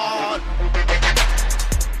 man are hard.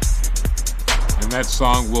 And that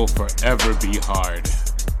song will forever be hard.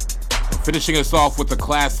 But finishing us off with the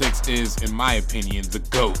classics is, in my opinion, the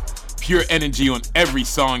GOAT. Pure energy on every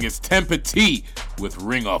song is Temper T with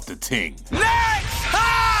Ring Off the Ting. Next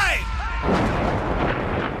high!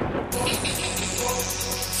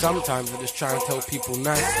 Sometimes I just try and tell people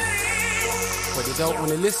nicely, but they don't want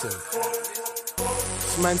to listen.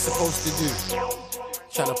 What's man supposed to do?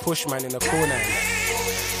 Trying to push man in a corner and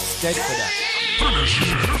it's dead for that.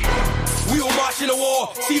 We all march in the war,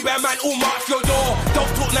 see bad man all march your door. Don't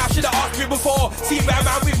talk now, should've asked me before. See bad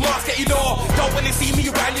man with mask at your door. Don't wanna see me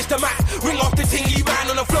brandish the mat. Ring off the ting, you ran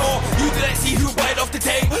on the floor. You didn't see who buried off the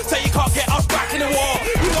ting, so you can't get us back in the war.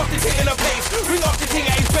 Ring off the ting in the place, ring off the ting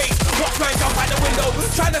at his face. Watch man jump out the window,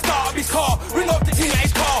 trying to start up his car. Ring off the ting at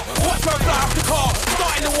his car, watch man fly off the car.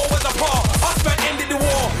 Starting the war was a par, us man ended the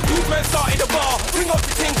war. You man started the bar, ring off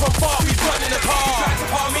the ting from far. He's running the car. Trying to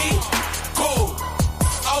par me? Cool.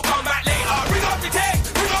 I'll come back later. Ring off the tank,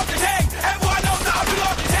 ring off the tank. Everyone knows that I ring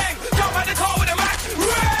off the tank. Jump out the car with a Mac.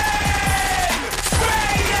 Ring!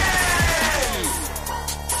 Spraying!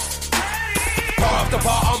 Bar after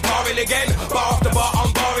bar, I'm barring again. Bar after bar,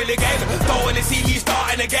 I'm barring again. Don't wanna see me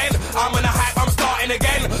starting again. I'm on the hype, I'm starting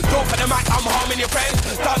again. Don't put the Mac, I'm harming your friends.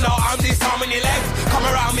 Don't know I'm disarming your legs. Come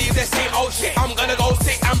around me with the same old shit. I'm gonna go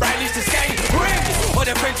sick and brandish the skank. Ring! Or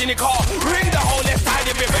the French in your car. Ring the whole left side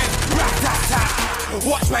of your bed. Rat-tat-tat.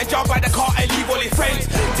 Watch man jump out the car and leave all his friends.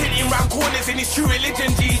 Tinting round corners in his true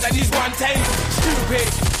religion G's and his 110. Stupid.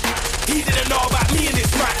 He didn't know about me in his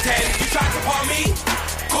Mac 10. You tried to palm me?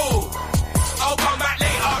 Cool. I'll come back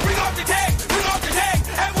later. Ring off the tank. Ring off the tank.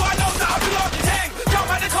 Everyone knows that I ring off the tank. Jump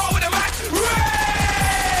out the car with a Mac.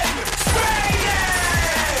 Ring! Spraying!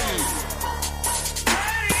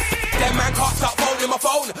 Them man can't stop phoning my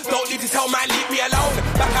phone. Don't need to tell man, leave me alone.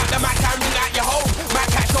 Back out the Mac and ring out your home. Man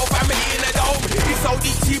catch your family in the dome. It's so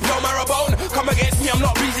deep, you blow my bone. Come against me, I'm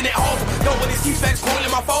not breathing it home. Don't want to see feds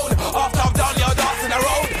calling my phone. After I've done your dance in the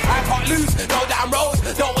road, I can't lose, know that I'm rose.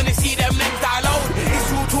 Don't want to see them names die alone.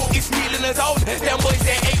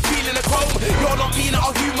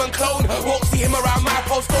 a human clone. Won't see him around my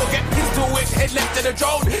post, go get pistol whipped, head left to the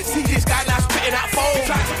drone. See this guy now spitting out phone. He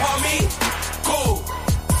tries to call me, cool.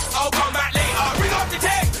 I'll come back later. Bring up the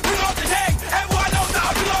tank, bring up the tank. Everyone knows that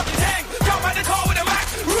I bring up the tank. Jump at the car with a Mac.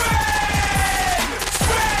 Rain!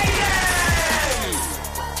 Spray them!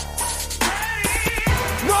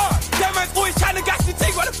 No, them man's always trying to gas the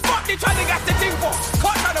thing. What the fuck they trying to gas the thing for?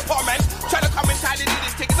 Can't try to pop, man. Trying to come inside and do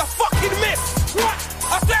this thing. It's a fucking miss. What?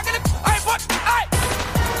 I swear I'm gonna...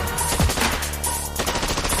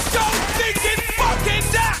 Don't think it's fucking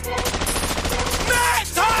that! Night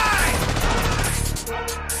time!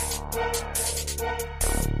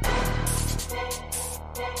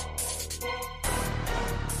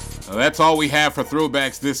 Well, that's all we have for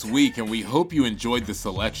throwbacks this week, and we hope you enjoyed the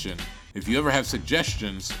selection. If you ever have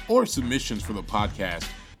suggestions or submissions for the podcast,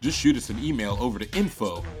 just shoot us an email over to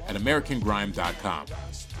info@americangrime.com.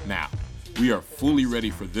 Now, we are fully ready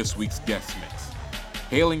for this week's guest mix.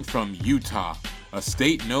 Hailing from Utah, a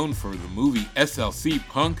state known for the movie SLC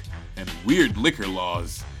Punk and weird liquor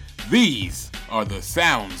laws, these are the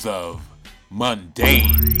sounds of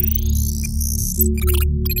Mondaine.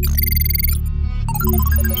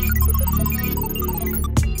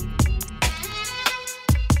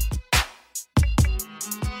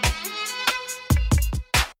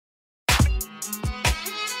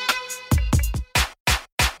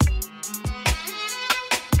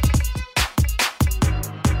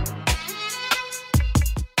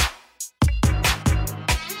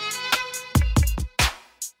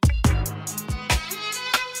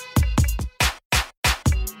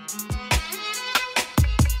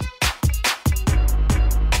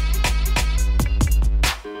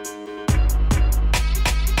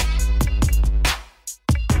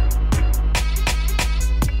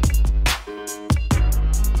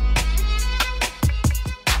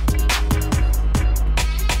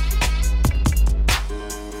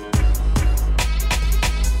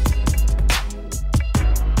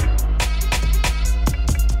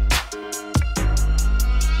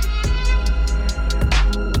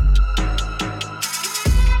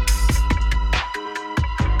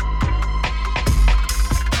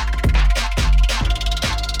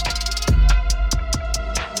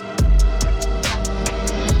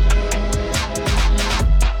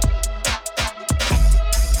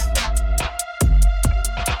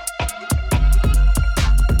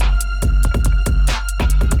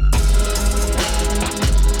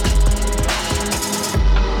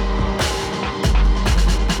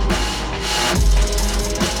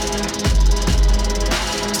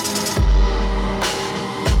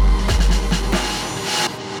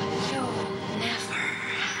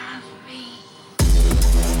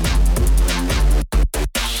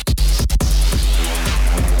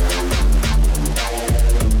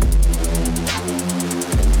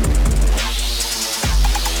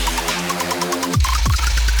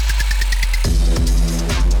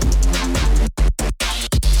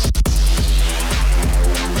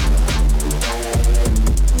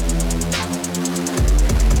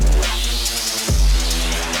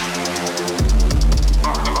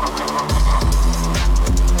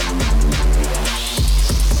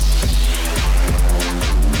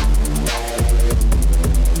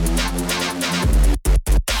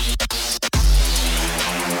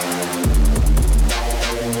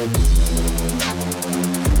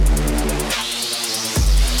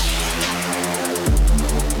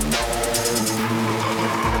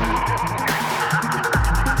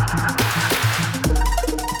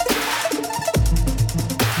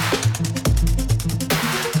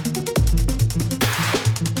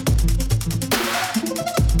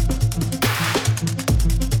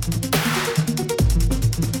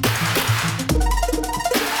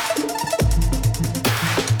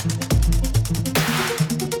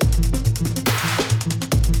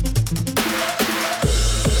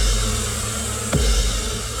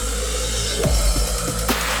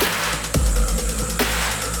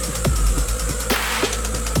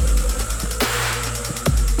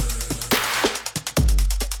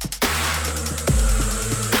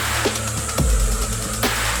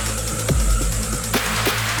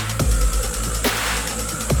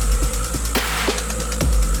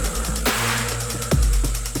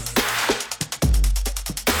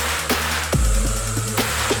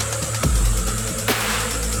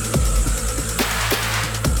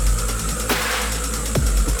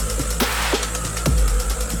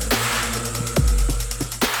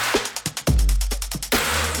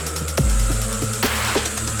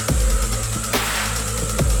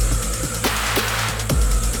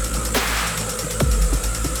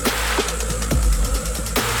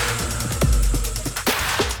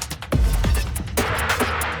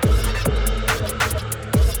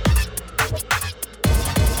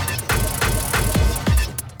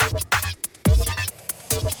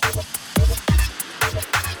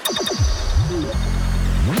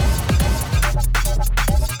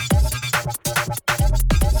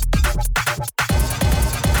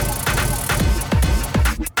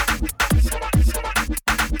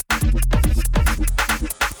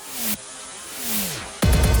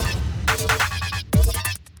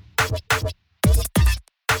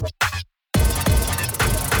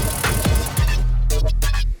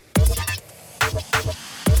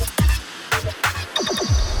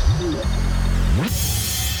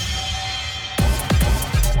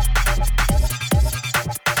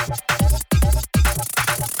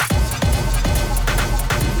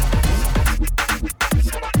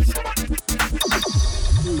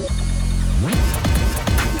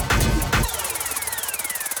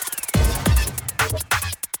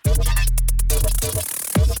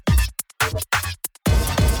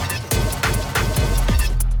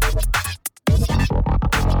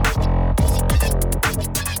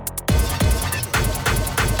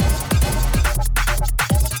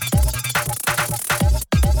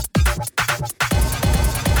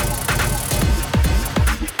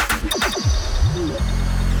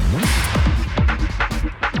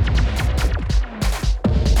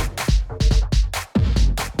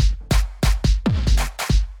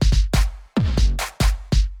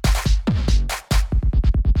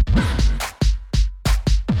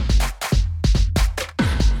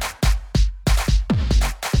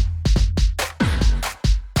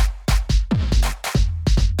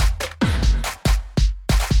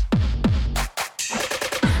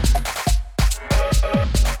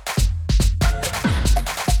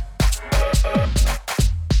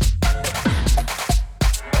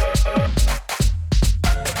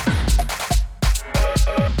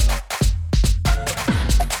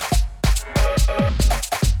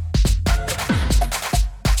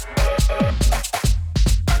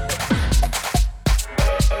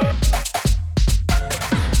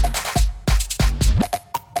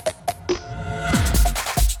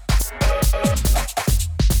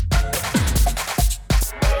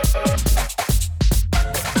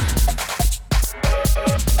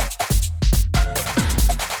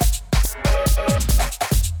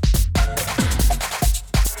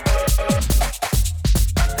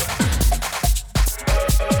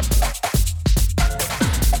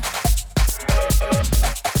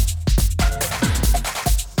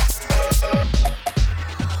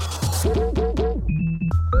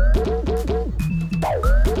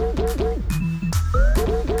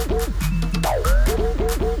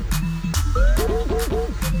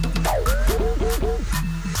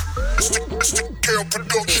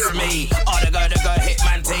 It's me, all the girl,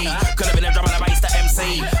 Hitman T. Could've been a drum and a bass to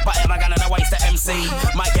MC, but if I got in a waste to MC,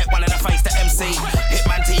 might get one in the face to MC.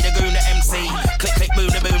 Hitman T, the goon, the MC. Click, click,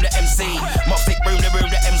 boom, the MC. Mop stick, boom,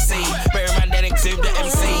 the MC. Bear man, then exude the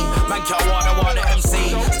MC. Man can't water the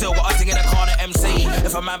MC. Still got a thing in the car, the MC.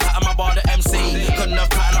 If a man pattern my bar, the MC. Couldn't have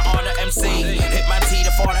pattern on the MC. Hitman T,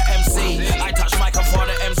 the for the MC. I touch mic and for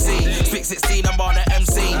the MC. Speak 16 and bar the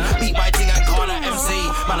MC. Beat my thing and corner MC.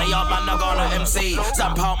 Man a yard man, I gonna MC.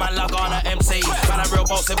 Stamp out man, I gonna MC. Man a real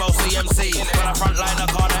bossy MC. Man a front line, I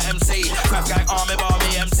gonna MC. Craft gang army,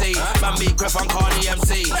 Barbie MC. Man beat Griff on Cardi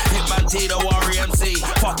MC. Hitman T, the warrior MC.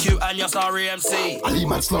 Fuck you and your sorry MC. I leave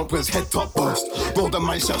man slump with his head top burst. Roll the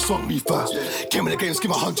man shall swung me first. Came in the game,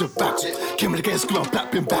 give 100 backs. Came in the game, scream on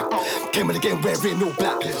black, been back. Came in the game, wearing no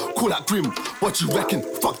black. Call that Grim, what you reckon?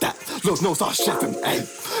 Fuck that, Lord knows I'll chef him, ayy.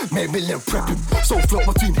 Made a million prepping, so float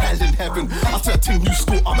between hell and heaven. I said a team new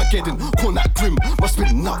school, Armageddon. Call that Grim, must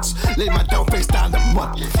be nuts. Lay man down, face down the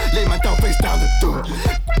mud. Lay man down, face down the dirt.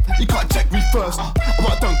 You can't check me first,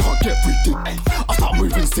 what I done can't get breathing, ayy. I start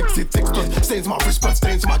moving 66 plus, stains my wrist, but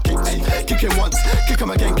stains my kicks, ayy. Kick him once, kick him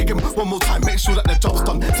again, kick him one more time. Make sure that the job's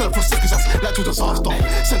done. Send him for sick, cause that's natural disaster.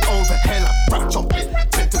 Sent over hair like back chop.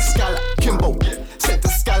 Sent to Scala, Kimbo. Sent to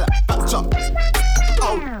Scala, back chop.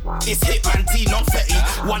 Oh, it's Hitman T, not Fetty.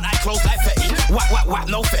 One eye closed like Fetty. Whack, whack, whack,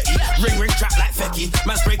 no Fetty. Ring, ring, trap like Fecky.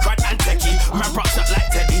 Man spray crud and techie. Man props up like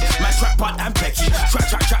Teddy. Man trap bud and Becky. Trap,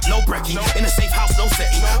 trap, trap, no brekkie. In a safe house, no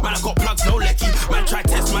setty. Man, I got plugs, no lecky. Man, try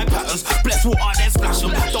test my patterns. Bless water, then splash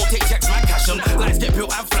them. Don't take checks, man, cash them. Lines get built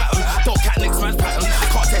and flatten. Don't cat next man's pattern.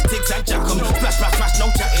 Can't test ticks and jack them. Splash, splash, splash, no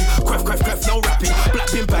chatting. Cref, cref, cref, no rapping. Black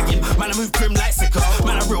bin bagging. Man, I move grim like sicker.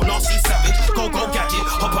 Man, I real nasty savage. Go, go, gadget.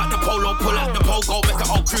 Hop out the polo, pull out the pogo. Make a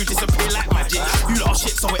whole crew disappear like magic. You lot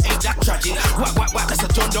shit, so it ain't that tragic. Whack, whack, whack, that's a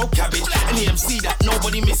John Doe cabbage. Any MC that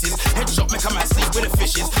nobody misses. Headshot, make a man sleep with the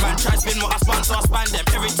fishes. Man, try spin what I span, so I span them.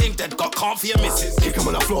 Everything that got can't for your misses. Kick him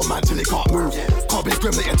on the floor, man, till he can't move. Can't be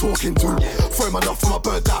grim that you're talking to. Throw him enough from a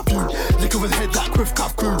bird that view. Lick him with his head like Quiff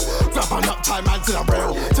Cuff crew. Grab man up, tie man to the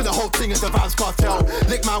rail. To the whole thing is the Vans cartel.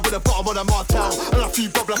 Lick man with the bottom of the martel. And a few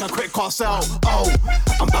bob like a quick car sell. Oh,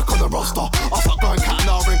 I'm back on the roster. I start going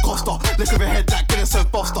Catnar and Costa. Lick with his head like Guinness and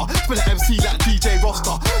Foster. Spin an MC like DJ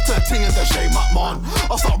Roster. To the ting and the shame up, man.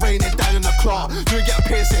 I start raining down in the car. You ain't get a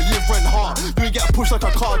piercing, liver and heart. You ain't get a push like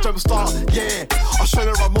a car jump start. Yeah, I show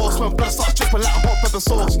the remorse when blood starts dripping like hot pepper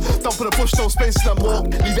sauce. Dump for the bush, no space in the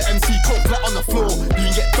morgue. Leave the MC cold flat on the floor.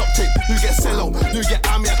 You can get duct tape, you get cello. You get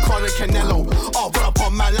Amia, Carl and Canelo. I'll run up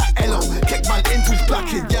on man like Elo. Kick man into his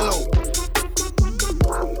black and yellow.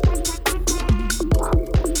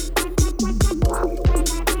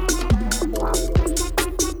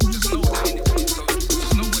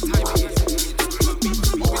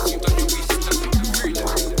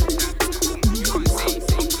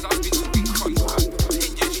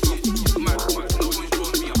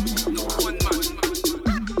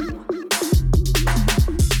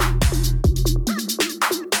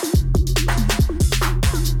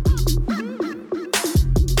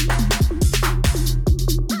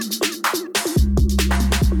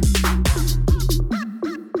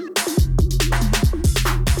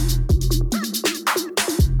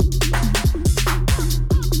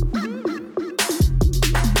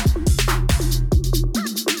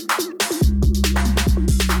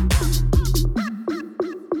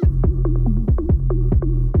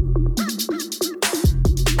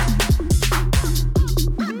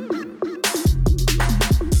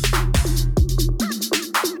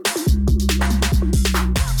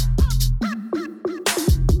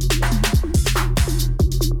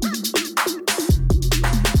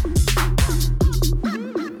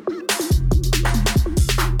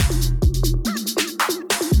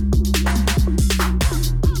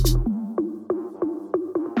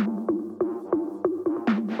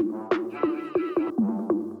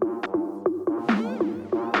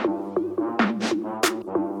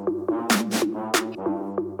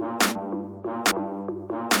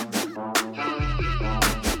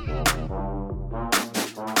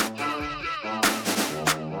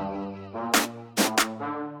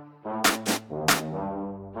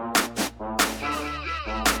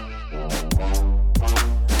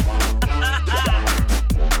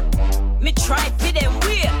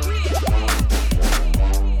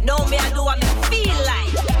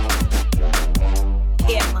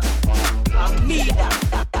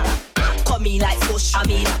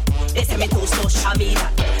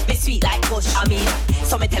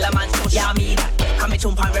 Come and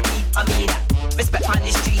jump and repeat, I mean that. Respect on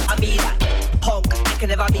the street, I mean that. Punk, can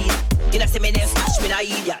never be that. You know, see me name smash me, I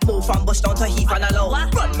idiot. Move from bush down to heath and a low. Run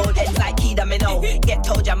both ends like key that me know. Get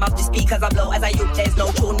told jam up the speakers I blow. As I youth, there's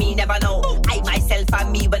no tune, me never know. I myself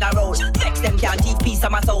and me when I roll. Vex them can't teach peace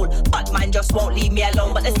of my soul. But man just won't leave me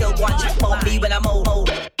alone. But they still go and check about me when I'm old.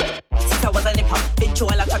 Since I was a nipper, been through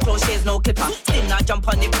a lot of close shaves, no clipper. Still not jump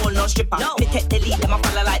on the pole, no stripper. Me take the lead, them a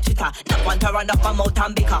follow like Twitter. Not want to run up my mouth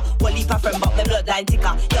and bicker. One leap a friend, but my bloodline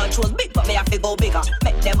ticker. Y'all chose big, but me have to go bigger.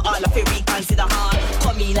 Make them all have to reconsider hard.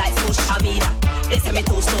 Come me like social media. They say me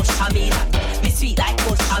too social media. Me sweet like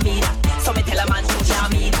social media. So me tell a man social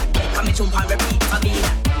media. Come me jump and repeat, I mean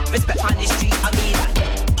that. Respect on the street, I mean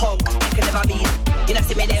that. Punk, I can never be that. You know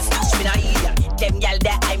see me there, smash me, I idiot. Them gal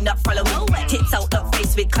that I'm not following. Tits out the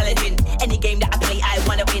face with collagen. Any game that I play, I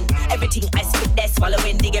wanna win. Everything I spit, they're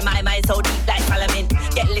swallowing. Digging my mind so deep like Solomon.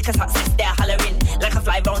 Get liquor success, they're hollering. Like a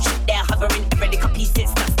fly round shit, they're hovering. Every liquor piece,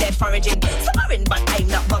 it's that's their foraging. Suffering, but I'm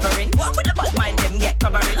not bothering. With the bad mind, them get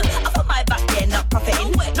covering. Off of my back, they're not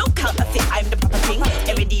profiting. No counterfeit, I'm the proper thing.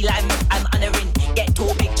 Every deal I'm honoring. Get too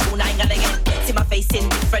big, tune, I ain't gonna again. See my face in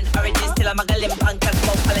different origins. Till I'm a galim punk and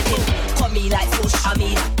smoke paladin. Call me like social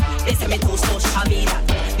media. They say me too social media.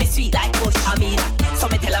 Me sweet like social media. So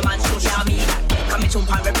me tell a man social media. Come me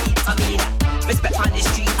jump and repeat, I mean that. Respect on the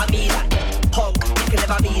street, I mean that. Punk, you can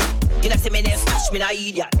never be that. You know see me name smash me, I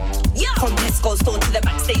idiot. Yeah. From Tesco store to the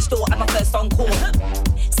backstage door, I'm my first on call.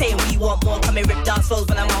 Saying we want more, come and rip dance floors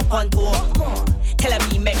when I'm up on tour. Telling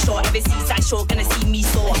me make sure every seaside show gonna see me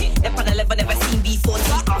soar. Them on 11 never seen before.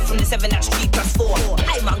 Take off from the 7 that street plus 4.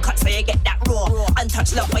 I'm uncut so you get that raw.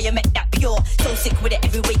 Untouched love where you make that pure. So sick with it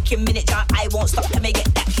every waking minute, John. I won't stop till me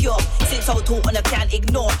get that cure. Since I taught on I can't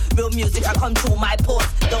ignore. Real music I control my pores.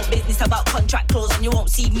 Don't business about contract clause and you won't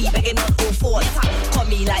see me begging on all fours. Call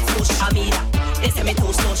me like social media. They say me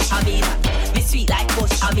too social media. Me sweet like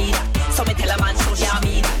social media. So me tell a man social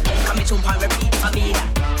media. Come me jump and repeat, I mean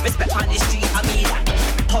that. Respect on the street, I mean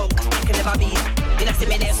that. Punk, I can never be that. You know see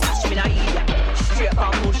me name smash me, I idiot. Straight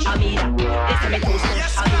from social media. They say me too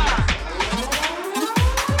social media.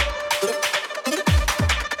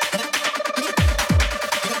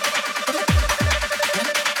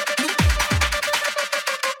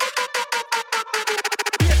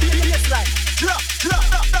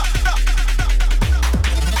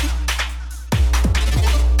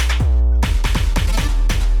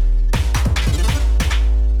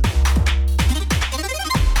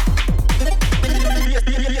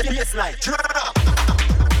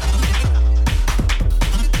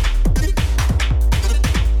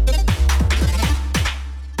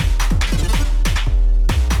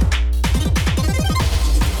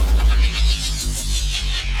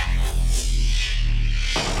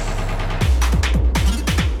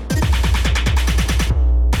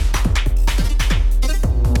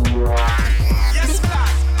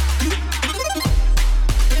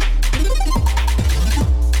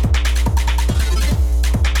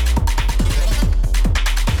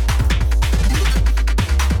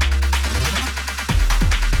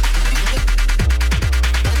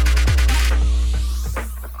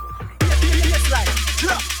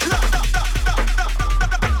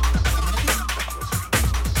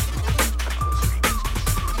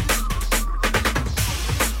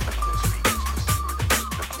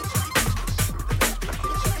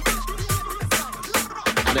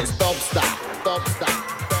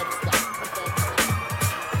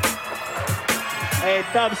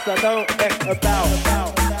 Dubster, don't F about.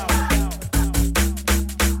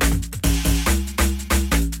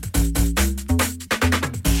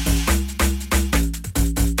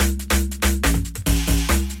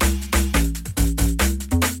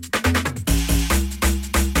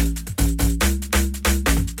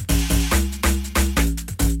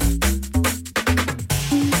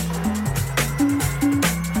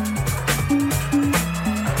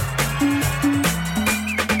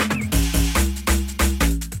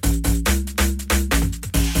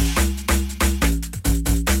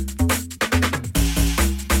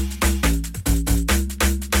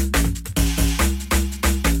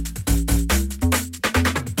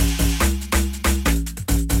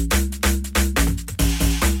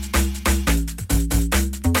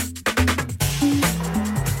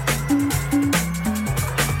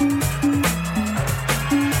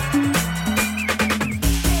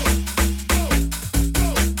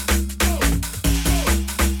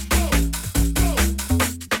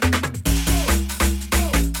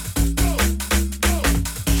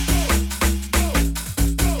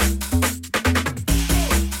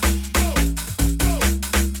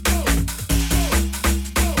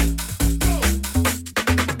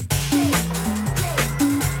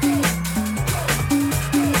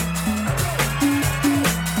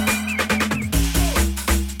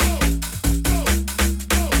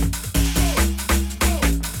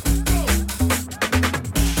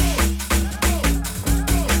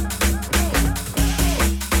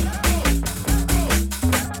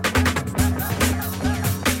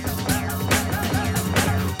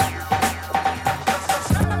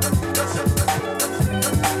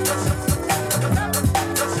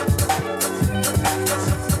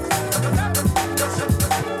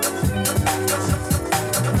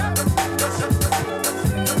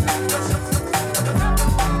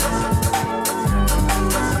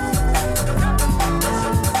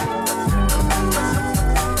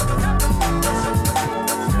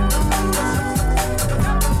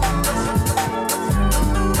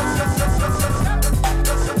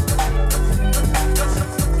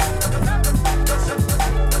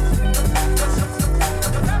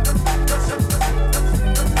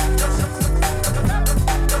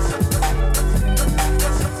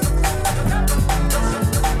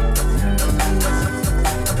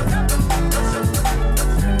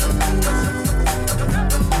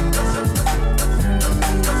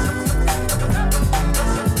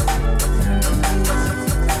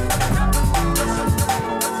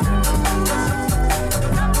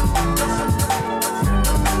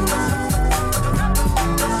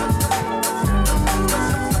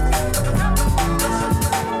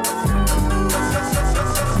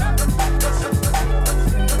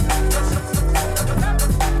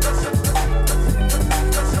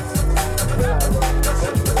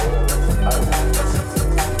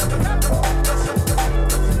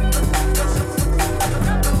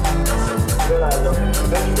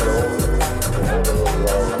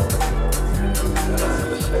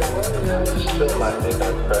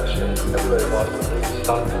 direction. Everybody wants to leave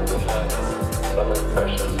something behind, some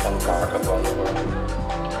impression, some mark upon the world.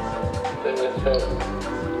 Then you think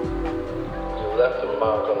you left a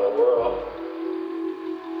mark on the world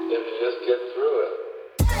if you just get through it.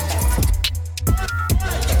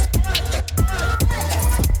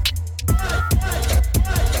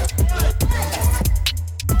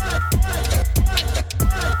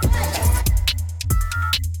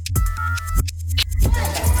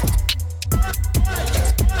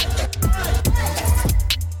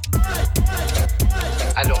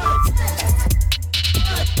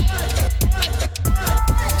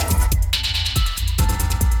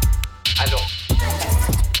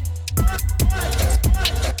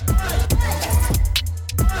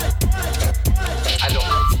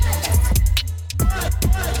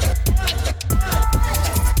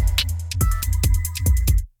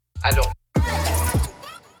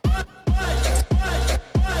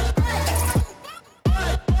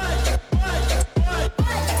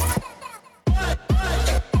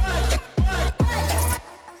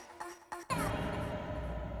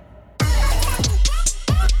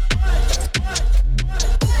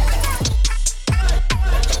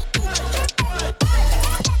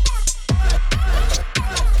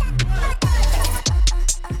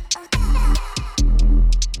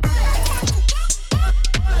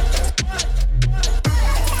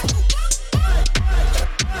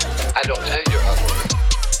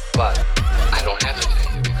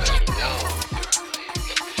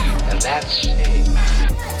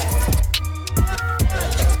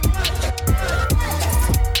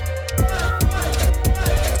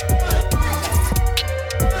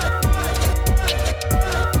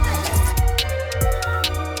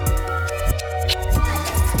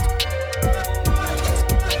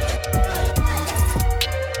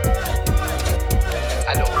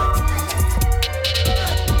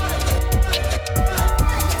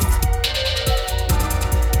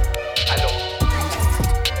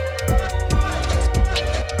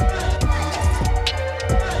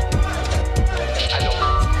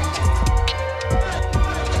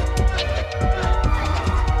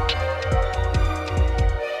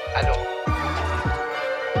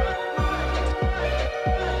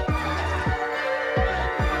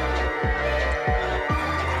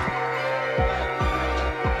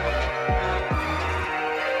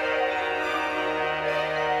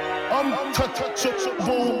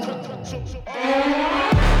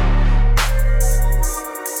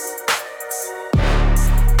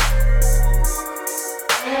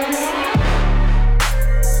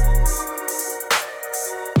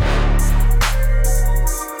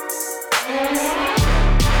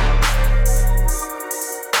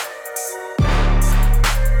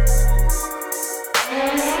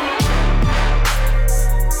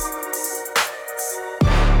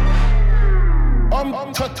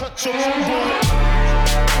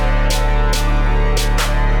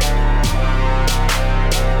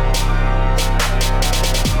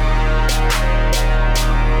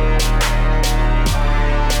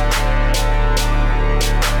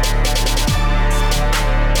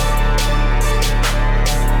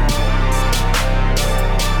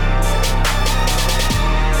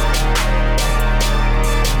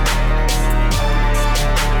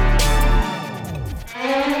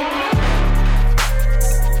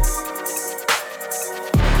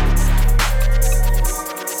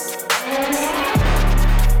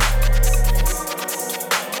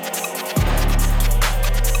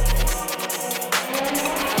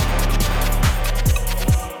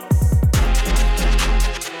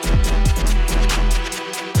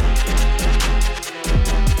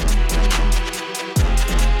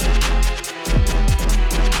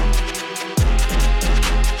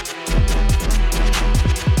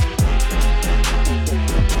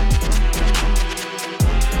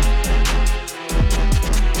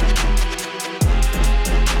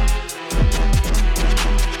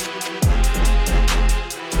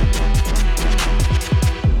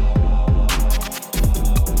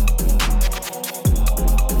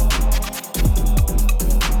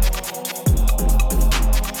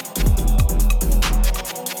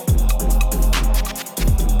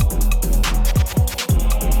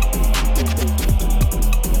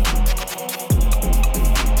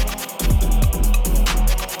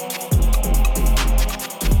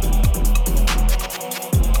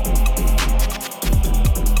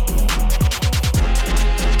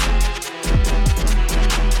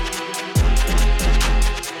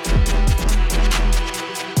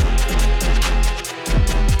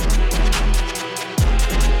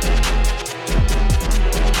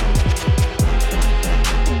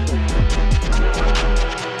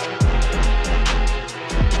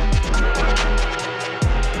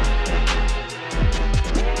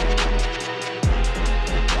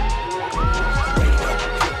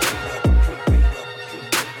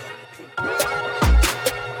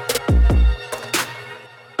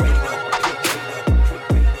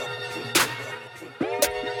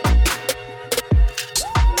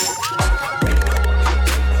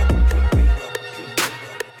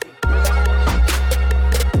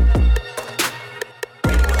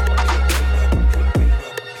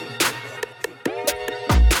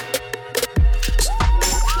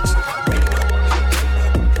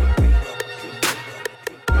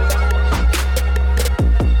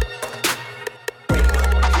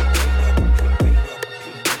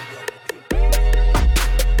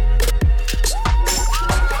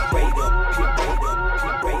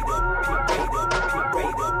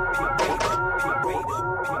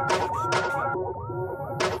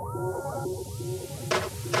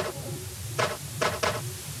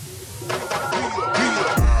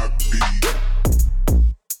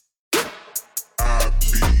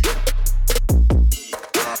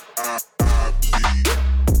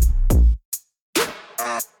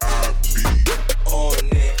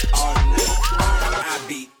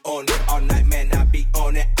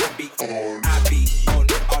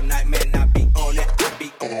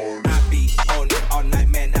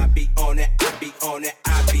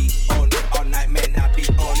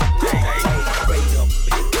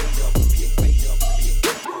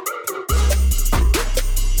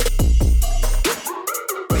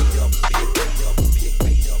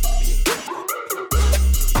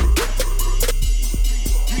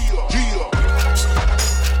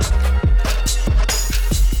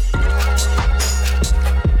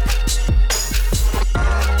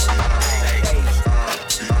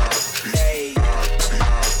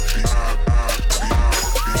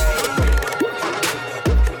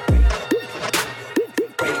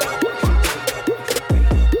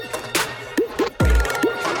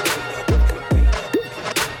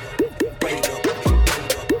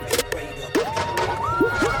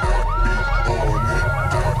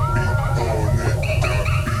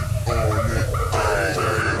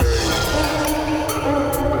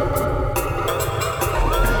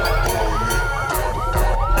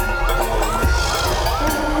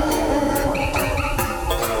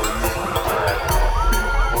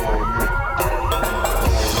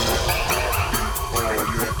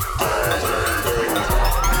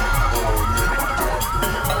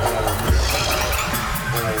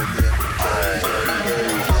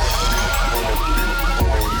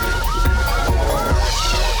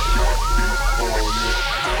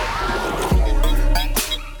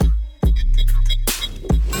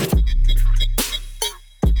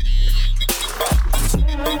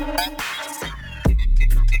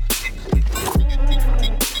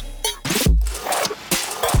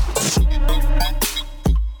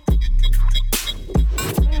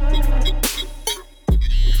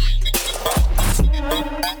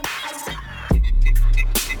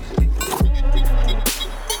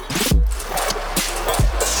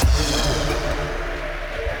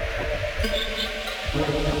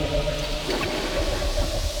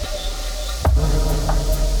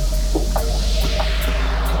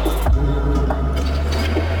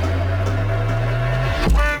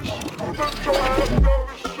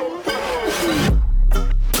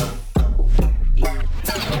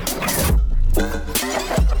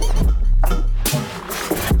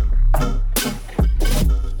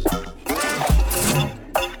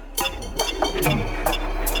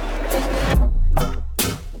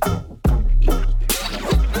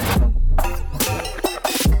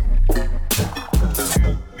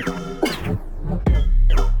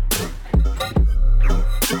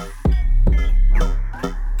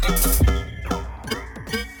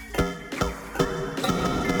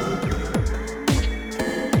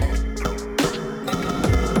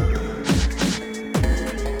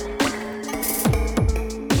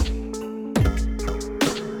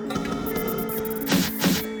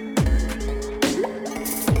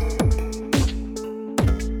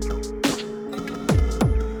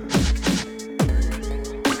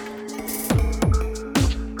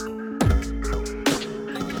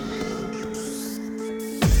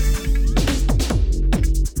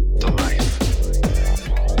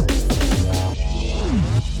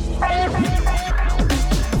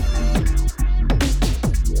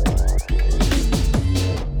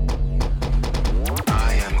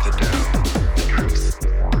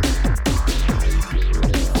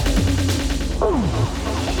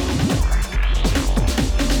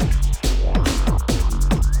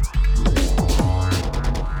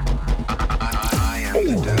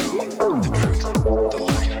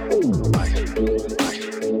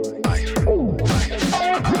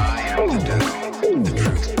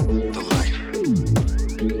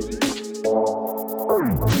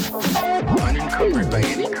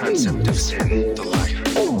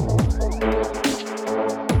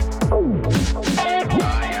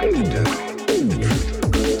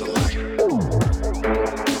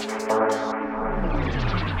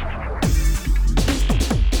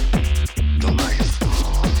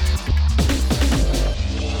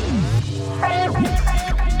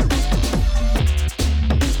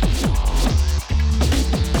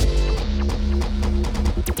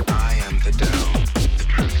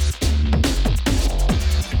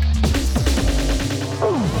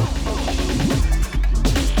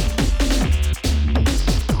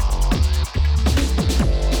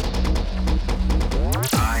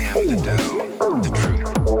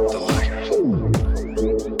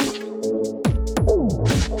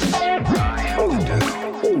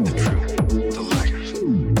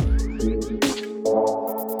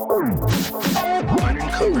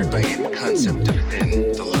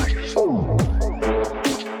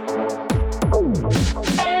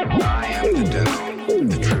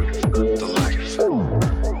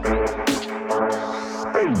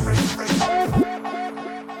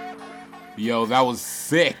 Yo, that was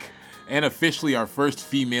sick. And officially our first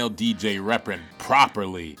female DJ reppin'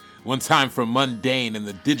 properly. One time for Mondaine and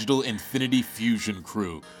the Digital Infinity Fusion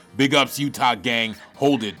crew. Big ups, Utah gang.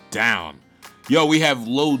 Hold it down. Yo, we have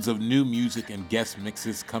loads of new music and guest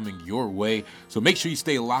mixes coming your way. So make sure you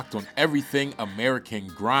stay locked on everything American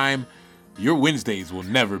Grime. Your Wednesdays will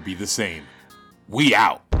never be the same. We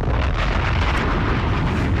out.